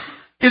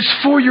is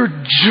for your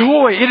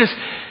joy.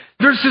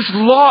 There's this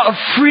law of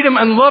freedom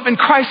and love in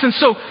Christ. And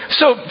so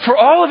for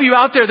all of you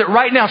out there that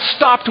right now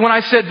stopped when I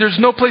said there's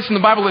no place in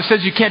the Bible that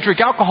says you can't drink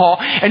alcohol,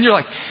 and you're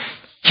like,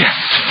 yes,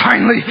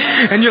 finally.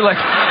 And you're like,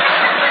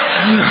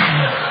 no.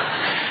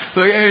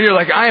 And you're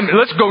like,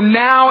 let's go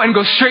now and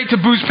go straight to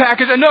booze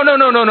package. No.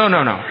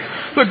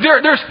 Look,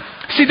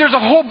 there's a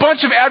whole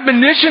bunch of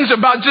admonitions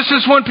about just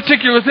this one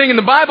particular thing in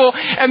the Bible,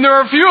 and there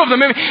are a few of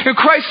them. And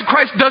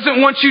Christ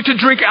doesn't want you to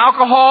drink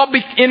alcohol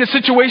in a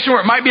situation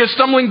where it might be a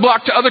stumbling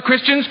block to other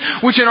Christians,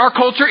 which in our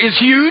culture is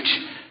huge,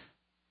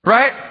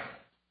 right?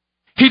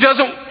 He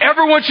doesn't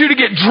ever want you to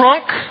get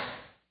drunk.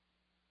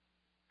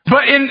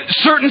 But in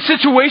certain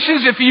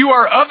situations, if you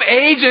are of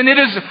age and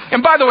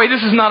by the way,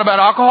 this is not about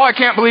alcohol. I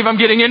can't believe I'm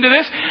getting into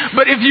this.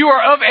 But if you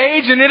are of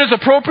age and it is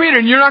appropriate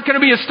and you're not going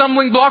to be a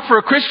stumbling block for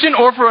a Christian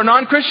or for a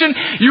non-Christian,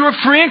 you are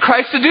free in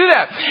Christ to do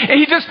that. And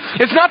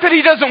it's not that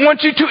He doesn't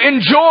want you to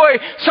enjoy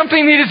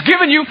something that He's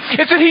given you.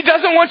 It's that He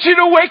doesn't want you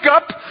to wake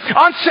up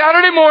on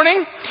Saturday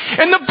morning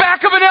in the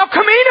back of an El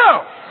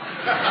Camino.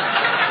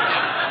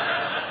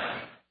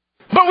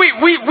 But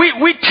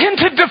we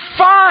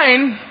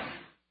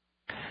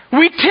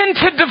tend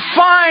to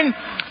define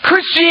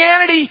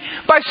Christianity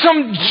by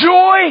some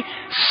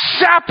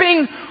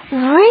joy-sapping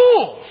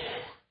rule.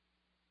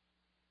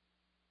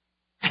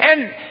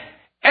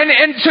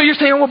 And so you're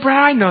saying, well,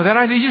 Brad, I know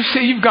that. You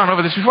say you've gone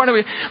over this before.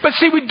 But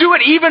see, we do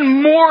it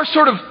even more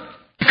sort of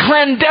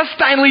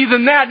clandestinely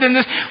than that.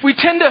 We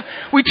tend to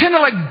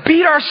like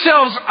beat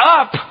ourselves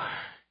up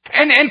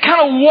and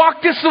kind of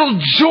walk this little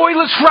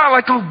joyless route.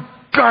 Like, oh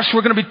gosh,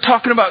 we're going to be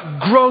talking about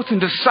growth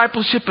and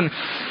discipleship and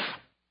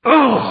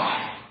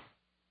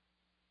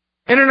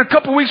And in a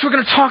couple of weeks, we're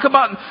going to talk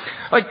about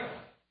like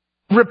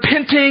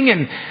repenting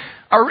and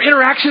our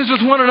interactions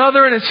with one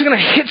another, and it's going to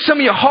hit some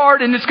of you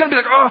hard, and it's going to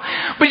be like,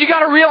 but you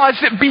got to realize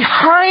that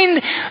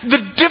behind the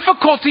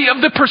difficulty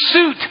of the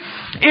pursuit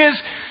is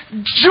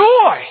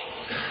joy.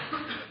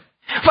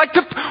 Like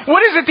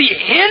what is at the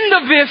end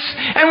of this,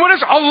 and what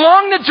is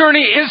along the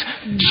journey is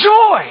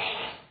joy.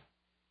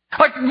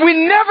 Like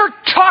we never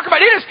talk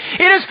about it.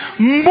 It is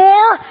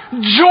more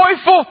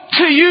joyful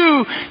to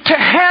you to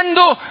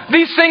handle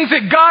these things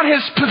that God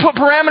has put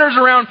parameters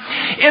around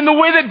in the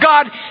way that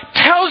God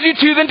tells you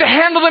to than to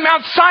handle them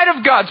outside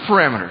of God's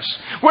parameters.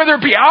 Whether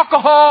it be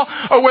alcohol,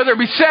 or whether it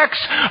be sex,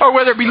 or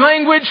whether it be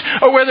language,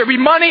 or whether it be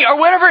money, or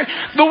whatever,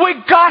 the way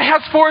God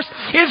has for us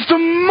is the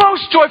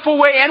most joyful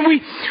way, and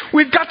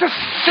we've got to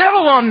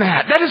settle on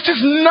that. That is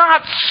just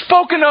not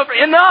spoken of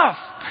enough.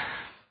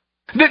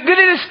 That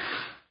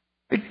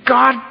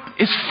God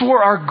is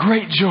for our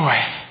great joy.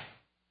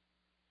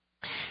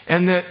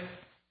 And that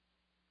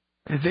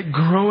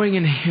growing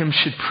in Him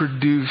should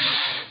produce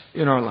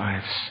in our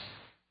lives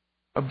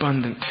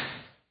abundant,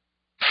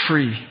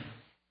 free,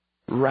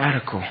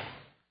 radical,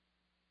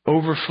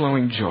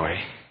 overflowing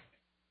joy.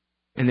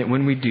 And that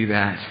when we do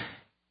that,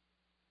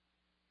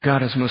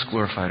 God is most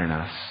glorified in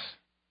us.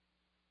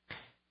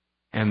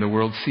 And the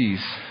world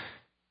sees.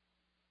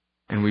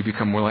 And we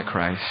become more like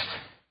Christ.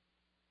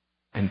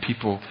 And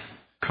people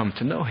come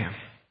to know Him.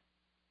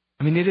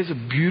 I mean, it is a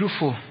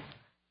beautiful,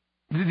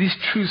 these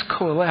truths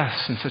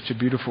coalesce in such a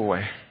beautiful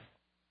way.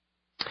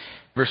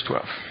 Verse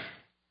 12.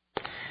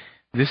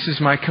 This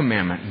is my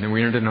commandment, and then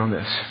we're going to know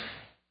this.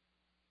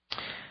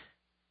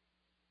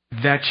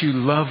 That you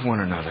love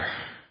one another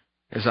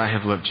as I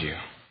have loved you.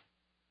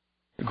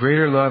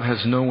 Greater love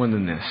has no one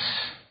than this,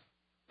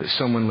 that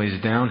someone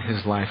lays down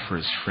his life for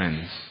his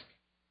friends.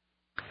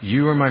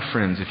 You are my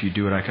friends if you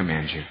do what I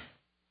command you.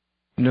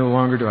 No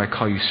longer do I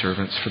call you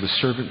servants, for the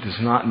servant does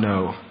not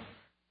know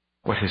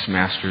what his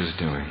master is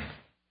doing.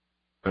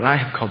 But I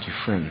have called you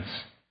friends.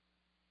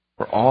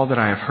 For all that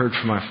I have heard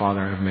from my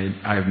Father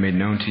I have made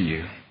known to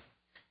you.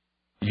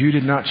 You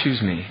did not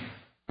choose me,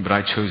 but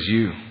I chose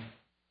you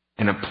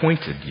and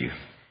appointed you,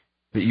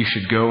 that you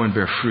should go and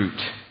bear fruit,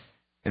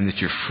 and that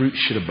your fruit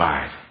should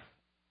abide,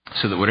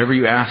 so that whatever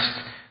you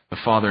ask the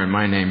Father in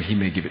my name, He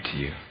may give it to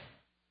you.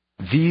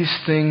 These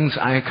things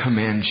I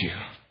command you.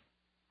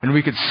 And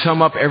we could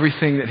sum up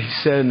everything that He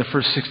said in the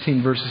first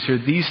 16 verses here.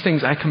 These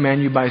things I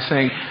command you by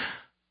saying,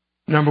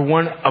 number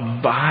one,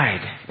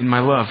 abide in my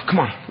love. Come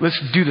on, let's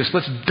do this.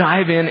 Let's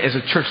dive in as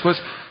a church.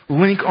 Let's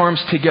link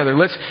arms together.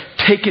 Let's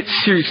take it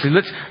seriously.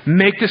 Let's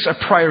make this a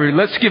priority.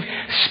 Let's give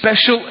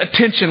special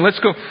attention. Let's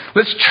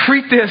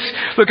treat this.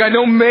 Look, I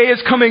know May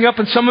is coming up,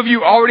 and some of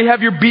you already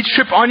have your beach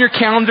trip on your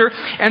calendar.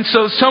 And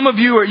so some of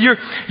you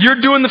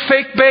you're doing the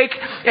fake bake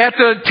at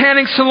the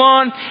tanning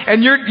salon,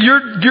 and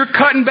you're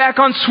cutting back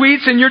on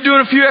sweets, and you're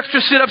doing a few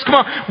extra sit-ups. Come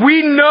on.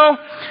 We know.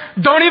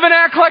 Don't even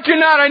act like you're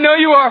not. I know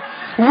you are.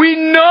 We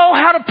know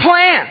how to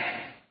plan.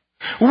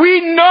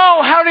 We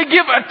know how to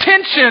give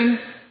attention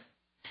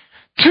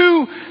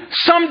to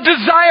some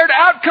desired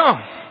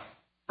outcome.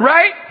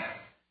 Right?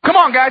 Come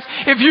on, guys.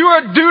 If you're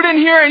a dude in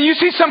here and you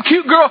see some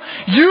cute girl,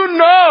 you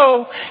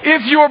know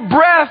if your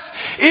breath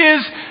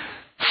is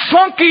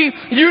funky,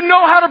 you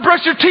know how to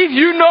brush your teeth.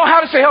 You know how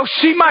to say, oh,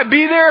 she might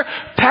be there.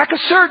 Pack of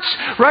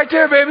certs right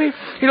there, baby.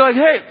 You're like,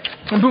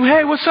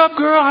 hey, what's up,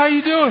 girl? How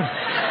you doing?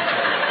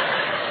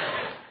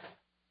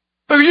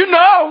 You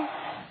know,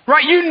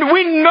 right?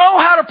 We know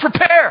how to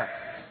prepare.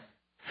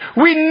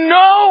 We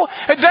know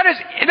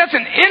that's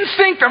an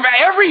instinct of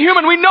every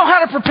human. We know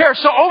how to prepare.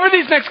 So over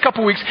these next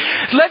couple weeks,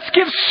 let's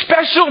give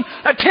special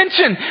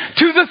attention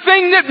to the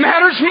thing that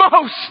matters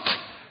most.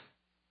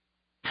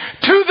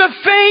 To the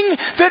thing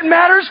that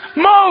matters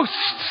most.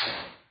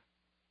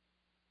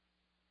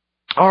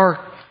 Our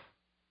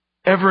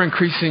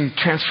ever-increasing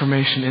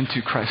transformation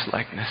into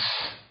Christ-likeness.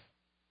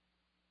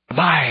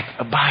 Abide,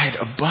 abide,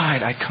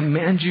 abide. I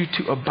command you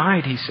to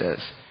abide, he says.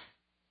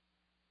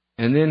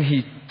 And then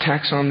he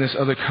tacks on this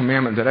other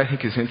commandment that I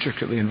think is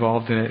intricately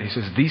involved in it. He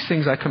says, these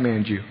things I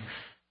command you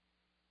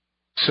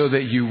so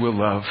that you will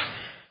love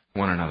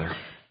one another.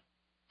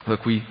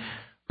 Look, we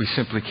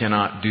simply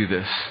cannot do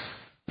this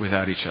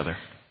without each other.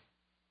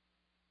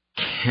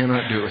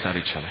 Cannot do it without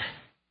each other.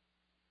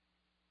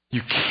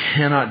 You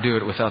cannot do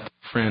it without the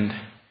friend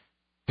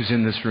who's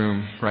in this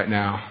room right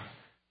now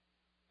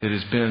that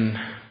has been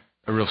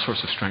a real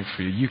source of strength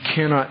for you. You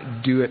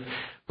cannot do it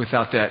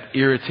without that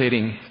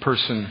irritating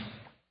person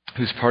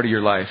who's part of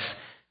your life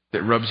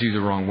that rubs you the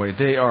wrong way.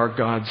 They are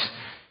God's,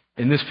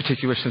 in this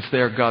particular sense, they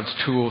are God's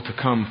tool to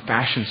come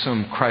fashion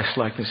some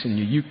Christ-likeness in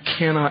you. You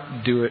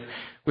cannot do it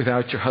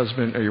without your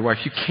husband or your wife.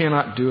 You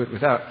cannot do it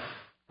without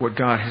what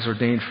God has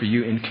ordained for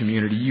you in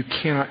community. You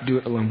cannot do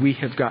it alone. We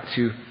have got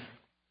to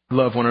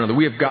love one another.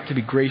 We have got to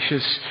be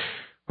gracious.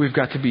 We've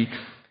got to be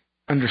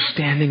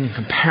understanding and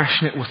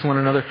compassionate with one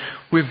another.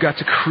 We've got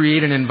to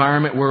create an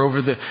environment where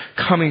over the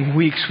coming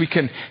weeks we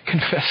can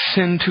confess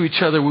sin to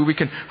each other, where we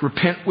can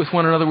repent with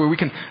one another, where we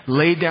can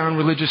lay down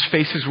religious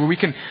faces, where we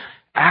can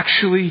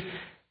actually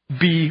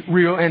be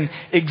real and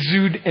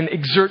exude and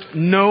exert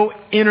no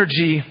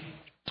energy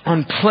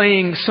on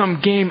playing some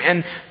game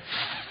and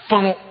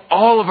funnel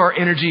all of our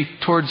energy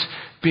towards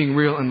being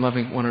real and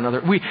loving one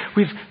another. We've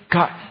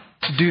got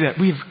to do that.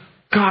 We've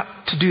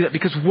got to do that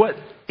because what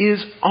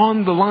is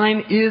on the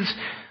line is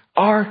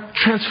our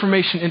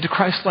transformation into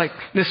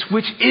Christ-likeness,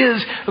 which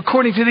is,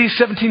 according to these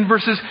 17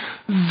 verses,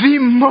 the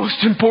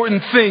most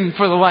important thing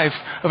for the life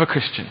of a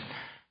Christian.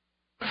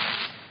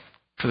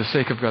 For the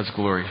sake of God's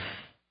glory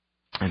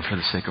and for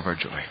the sake of our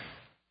joy.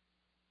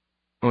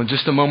 Well, in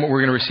just a moment, we're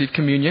going to receive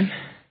communion.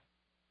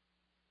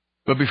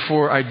 But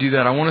before I do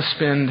that, I want to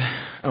spend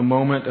a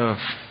moment of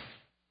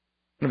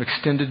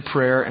extended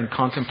prayer and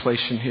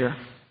contemplation here.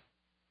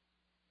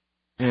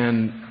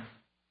 And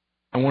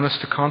I want us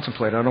to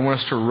contemplate. I don't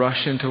want us to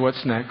rush into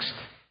what's next.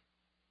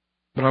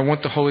 But I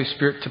want the Holy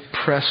Spirit to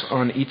press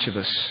on each of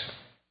us.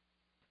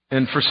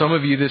 And for some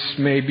of you, this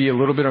may be a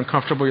little bit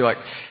uncomfortable. You're like,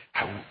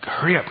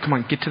 hurry up, come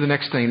on, get to the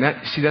next thing.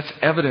 That's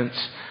evidence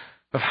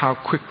of how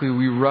quickly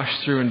we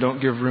rush through and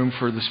don't give room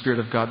for the Spirit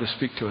of God to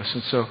speak to us.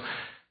 And so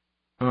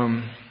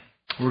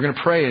we're going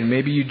to pray, and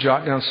maybe you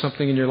jot down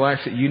something in your life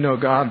that you know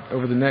God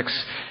over the next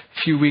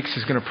few weeks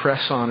is going to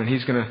press on, and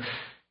He's going to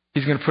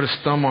put His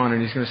thumb on,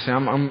 and He's going to say,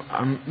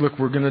 look,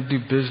 we're going to do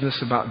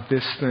business about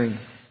this thing.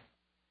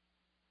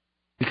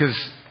 Because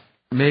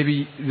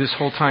maybe this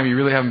whole time you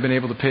really haven't been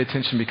able to pay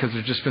attention because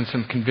there's just been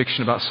some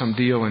conviction about some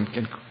deal, and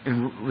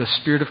the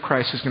Spirit of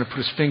Christ is going to put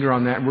His finger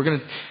on that, and we're going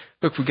to,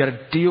 look, we've got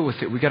to deal with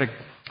it. We've got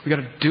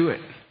to do it.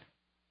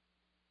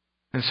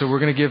 And so we're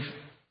going to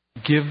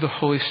give the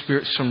Holy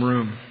Spirit some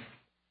room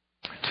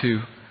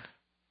to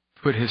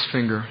put His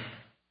finger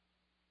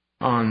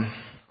on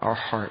our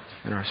heart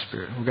and our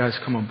spirit. Well, guys,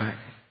 come on back.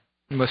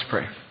 Let's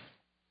pray.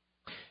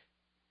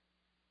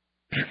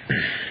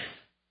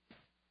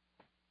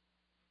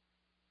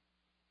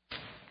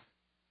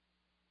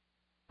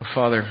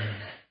 Father,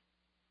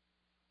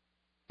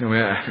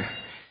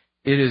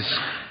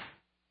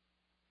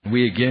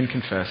 we again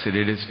confess that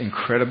it is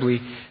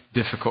incredibly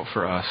difficult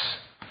for us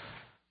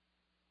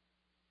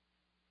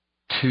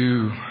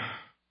to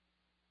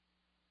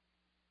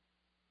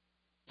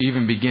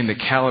even begin to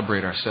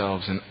calibrate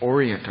ourselves and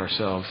orient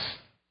ourselves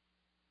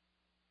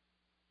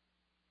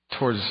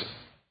towards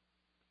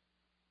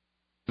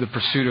the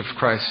pursuit of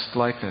Christ's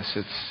likeness.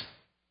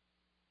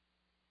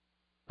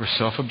 We're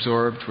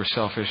self-absorbed, we're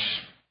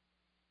selfish,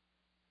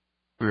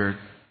 we're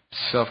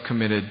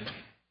self-committed,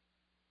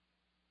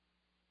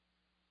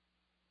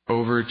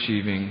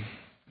 overachieving,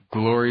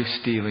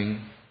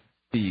 glory-stealing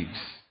thieves.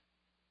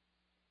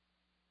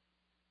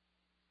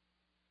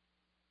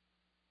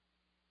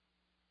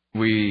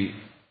 We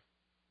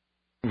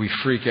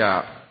freak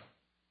out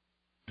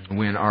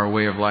when our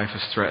way of life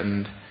is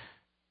threatened,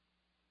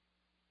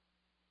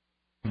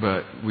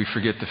 but we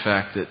forget the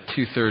fact that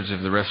 2/3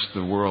 of the rest of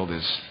the world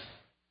is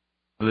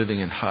living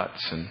in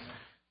huts and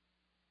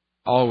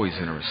always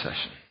in a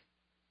recession.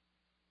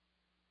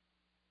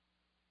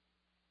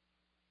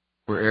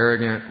 We're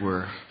arrogant,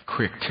 we're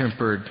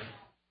quick-tempered,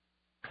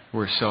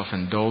 we're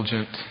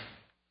self-indulgent,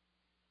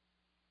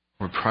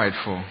 we're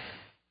prideful.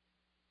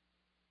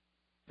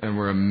 and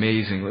we're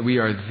amazing. We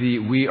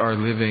are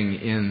living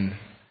in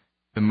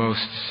the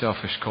most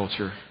selfish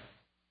culture,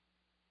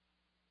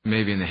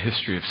 maybe in the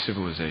history of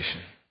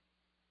civilization.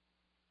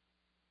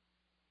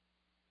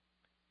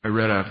 I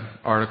read an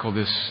article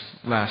this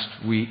last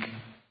week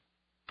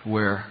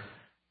where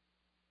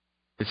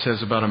it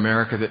says about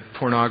America that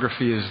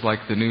pornography is like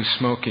the new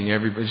smoking.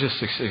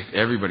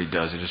 Everybody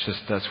does it. It's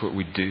just that's what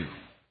we do.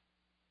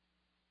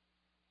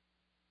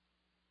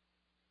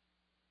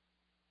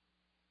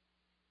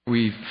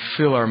 We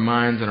fill our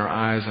minds and our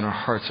eyes and our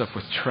hearts up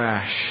with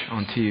trash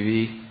on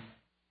TV.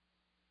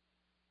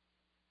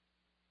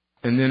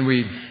 And then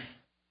we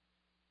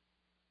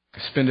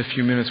spend a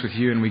few minutes with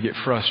you and we get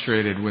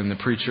frustrated when the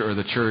preacher or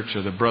the church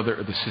or the brother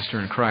or the sister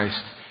in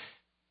Christ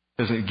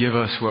doesn't give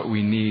us what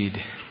we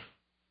need,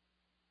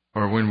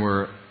 or when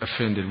we're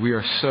offended. We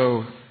are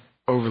so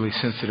overly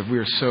sensitive. We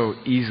are so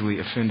easily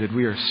offended.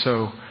 We are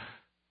so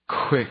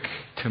quick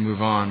to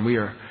move on. We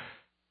are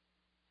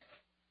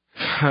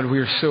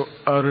so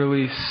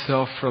utterly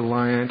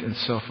self-reliant and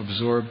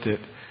self-absorbed that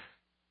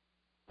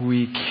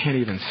we can't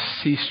even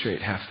see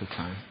straight half the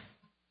time.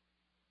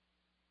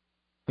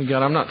 And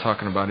God, I'm not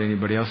talking about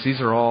anybody else. These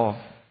are all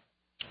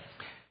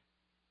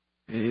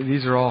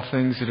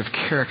things that have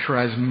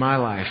characterized my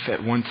life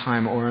at one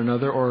time or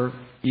another, or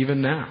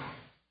even now.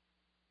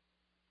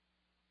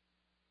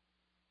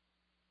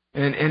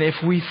 And if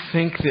we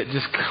think that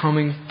just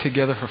coming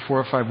together for 4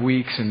 or 5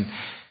 weeks and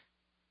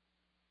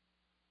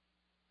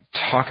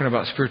talking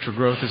about spiritual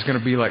growth is going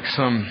to be like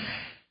some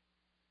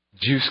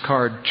juice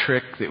card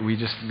trick that we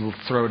just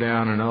throw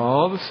down and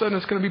all of a sudden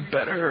it's going to be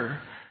better,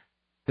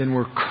 then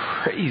we're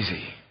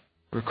crazy.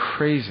 We're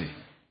crazy.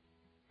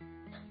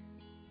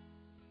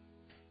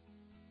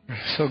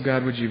 So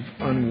God, would you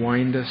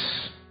unwind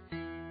us?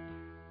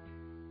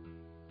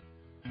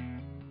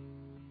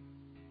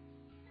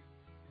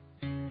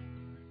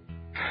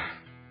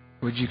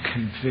 Would you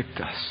convict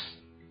us?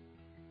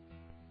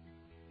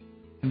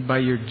 And by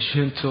your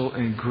gentle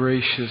and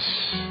gracious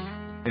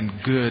and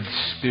good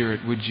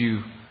Spirit, would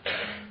you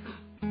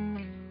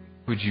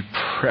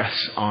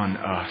press on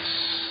us?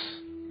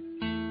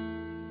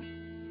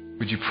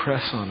 Would you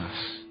press on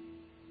us?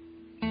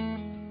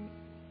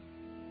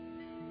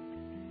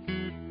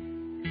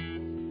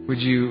 Would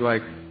you,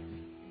 like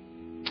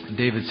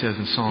David says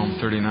in Psalm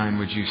 39,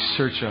 would you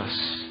search us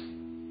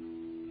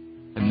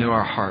and know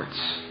our hearts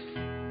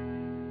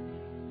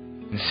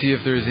and see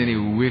if there is any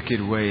wicked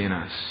way in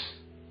us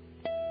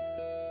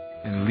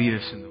and lead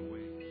us in the way.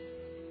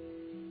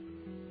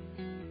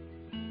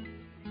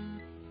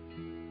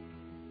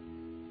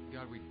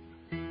 God,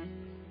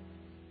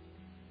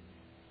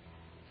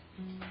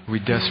 we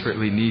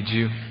desperately need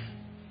you.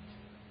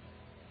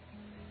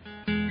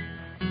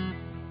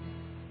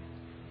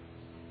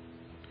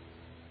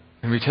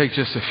 And we take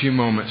just a few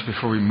moments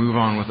before we move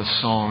on with a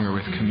song or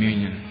with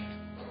communion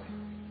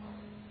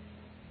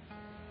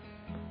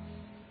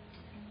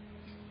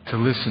to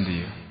listen to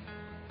you.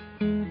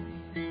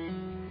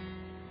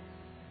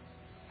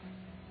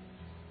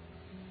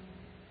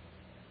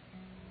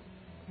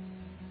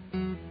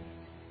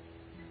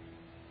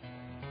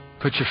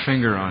 Put your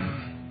finger on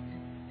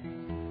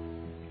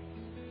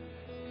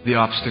the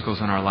obstacles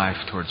in our life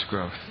towards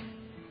growth.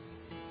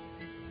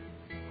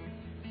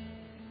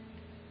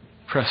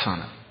 Press on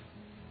it.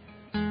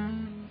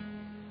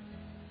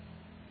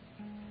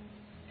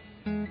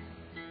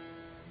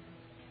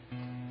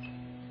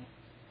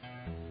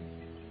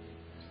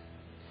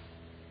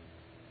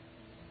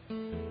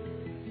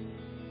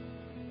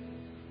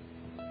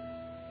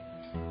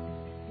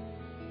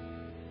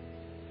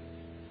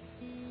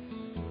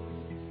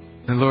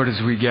 And Lord,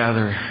 as we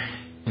gather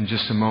in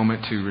just a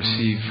moment to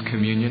receive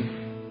communion,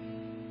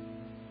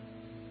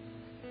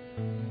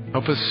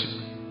 help us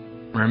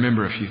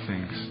remember a few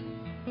things.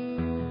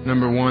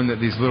 Number one, that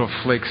these little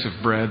flakes of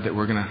bread that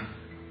we're going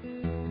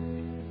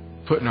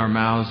to put in our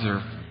mouths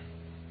are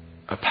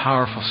a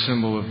powerful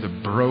symbol of the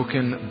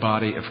broken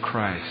body of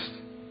Christ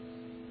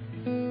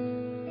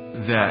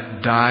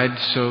that died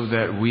so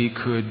that we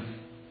could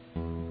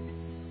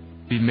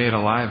be made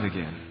alive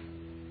again.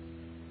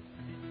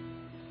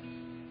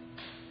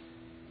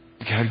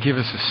 God, give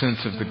us a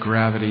sense of the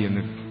gravity and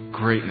the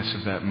greatness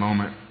of that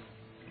moment.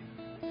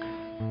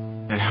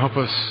 And help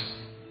us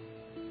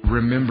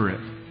remember it.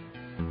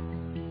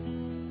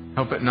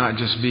 Help it not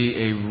just be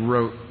a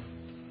rote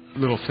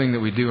little thing that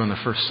we do on the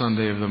first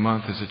Sunday of the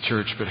month as a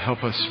church, but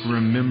help us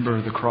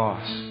remember the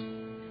cross.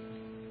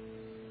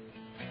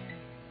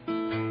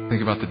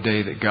 Think about the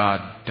day that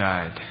God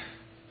died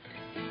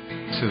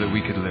so that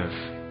we could live.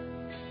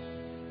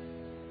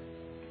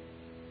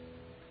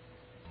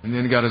 And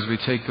then, God, as we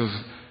take those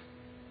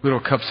little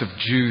cups of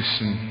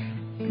juice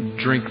and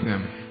drink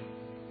them,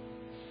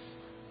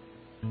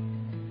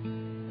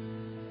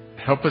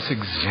 help us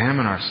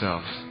examine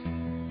ourselves.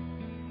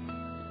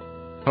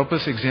 Help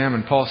us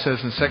examine. Paul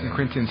says in 2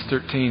 Corinthians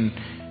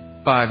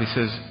 13:5, he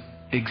says,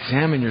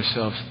 examine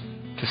yourselves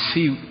to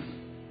see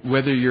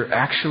whether you're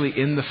actually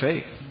in the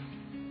faith.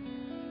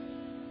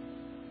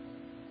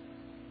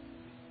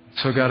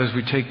 So God, as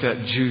we take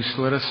that juice,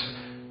 let us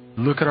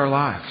look at our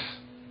lives.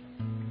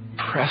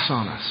 Press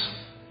on us.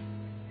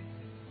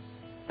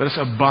 Let us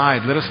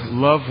abide. Let us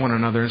love one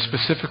another. And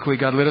specifically,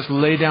 God, let us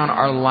lay down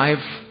our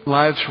lives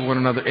for one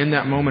another in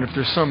that moment. If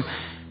there's some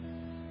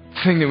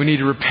thing that we need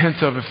to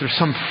repent of, if there's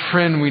some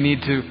friend we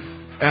need to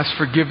ask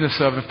forgiveness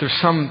of, if there's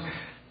some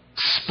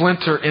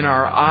splinter in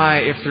our eye,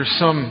 if there's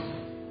some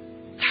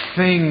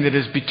thing that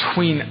is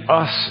between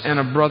us and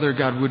a brother,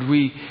 God, would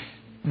we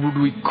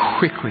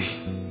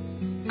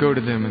quickly go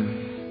to them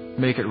and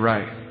make it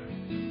right?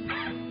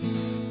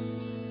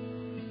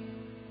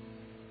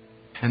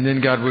 And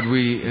then, God, would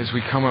we, as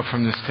we come up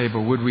from this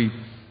table, would we,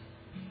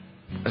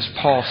 as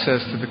Paul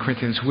says to the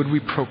Corinthians, would we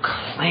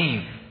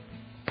proclaim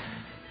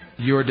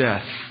your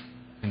death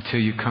until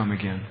you come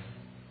again?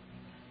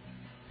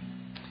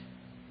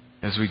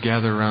 As we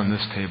gather around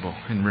this table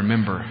and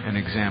remember and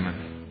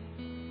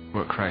examine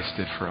what Christ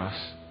did for us.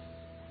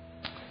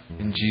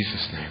 In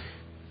Jesus' name,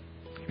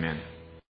 amen.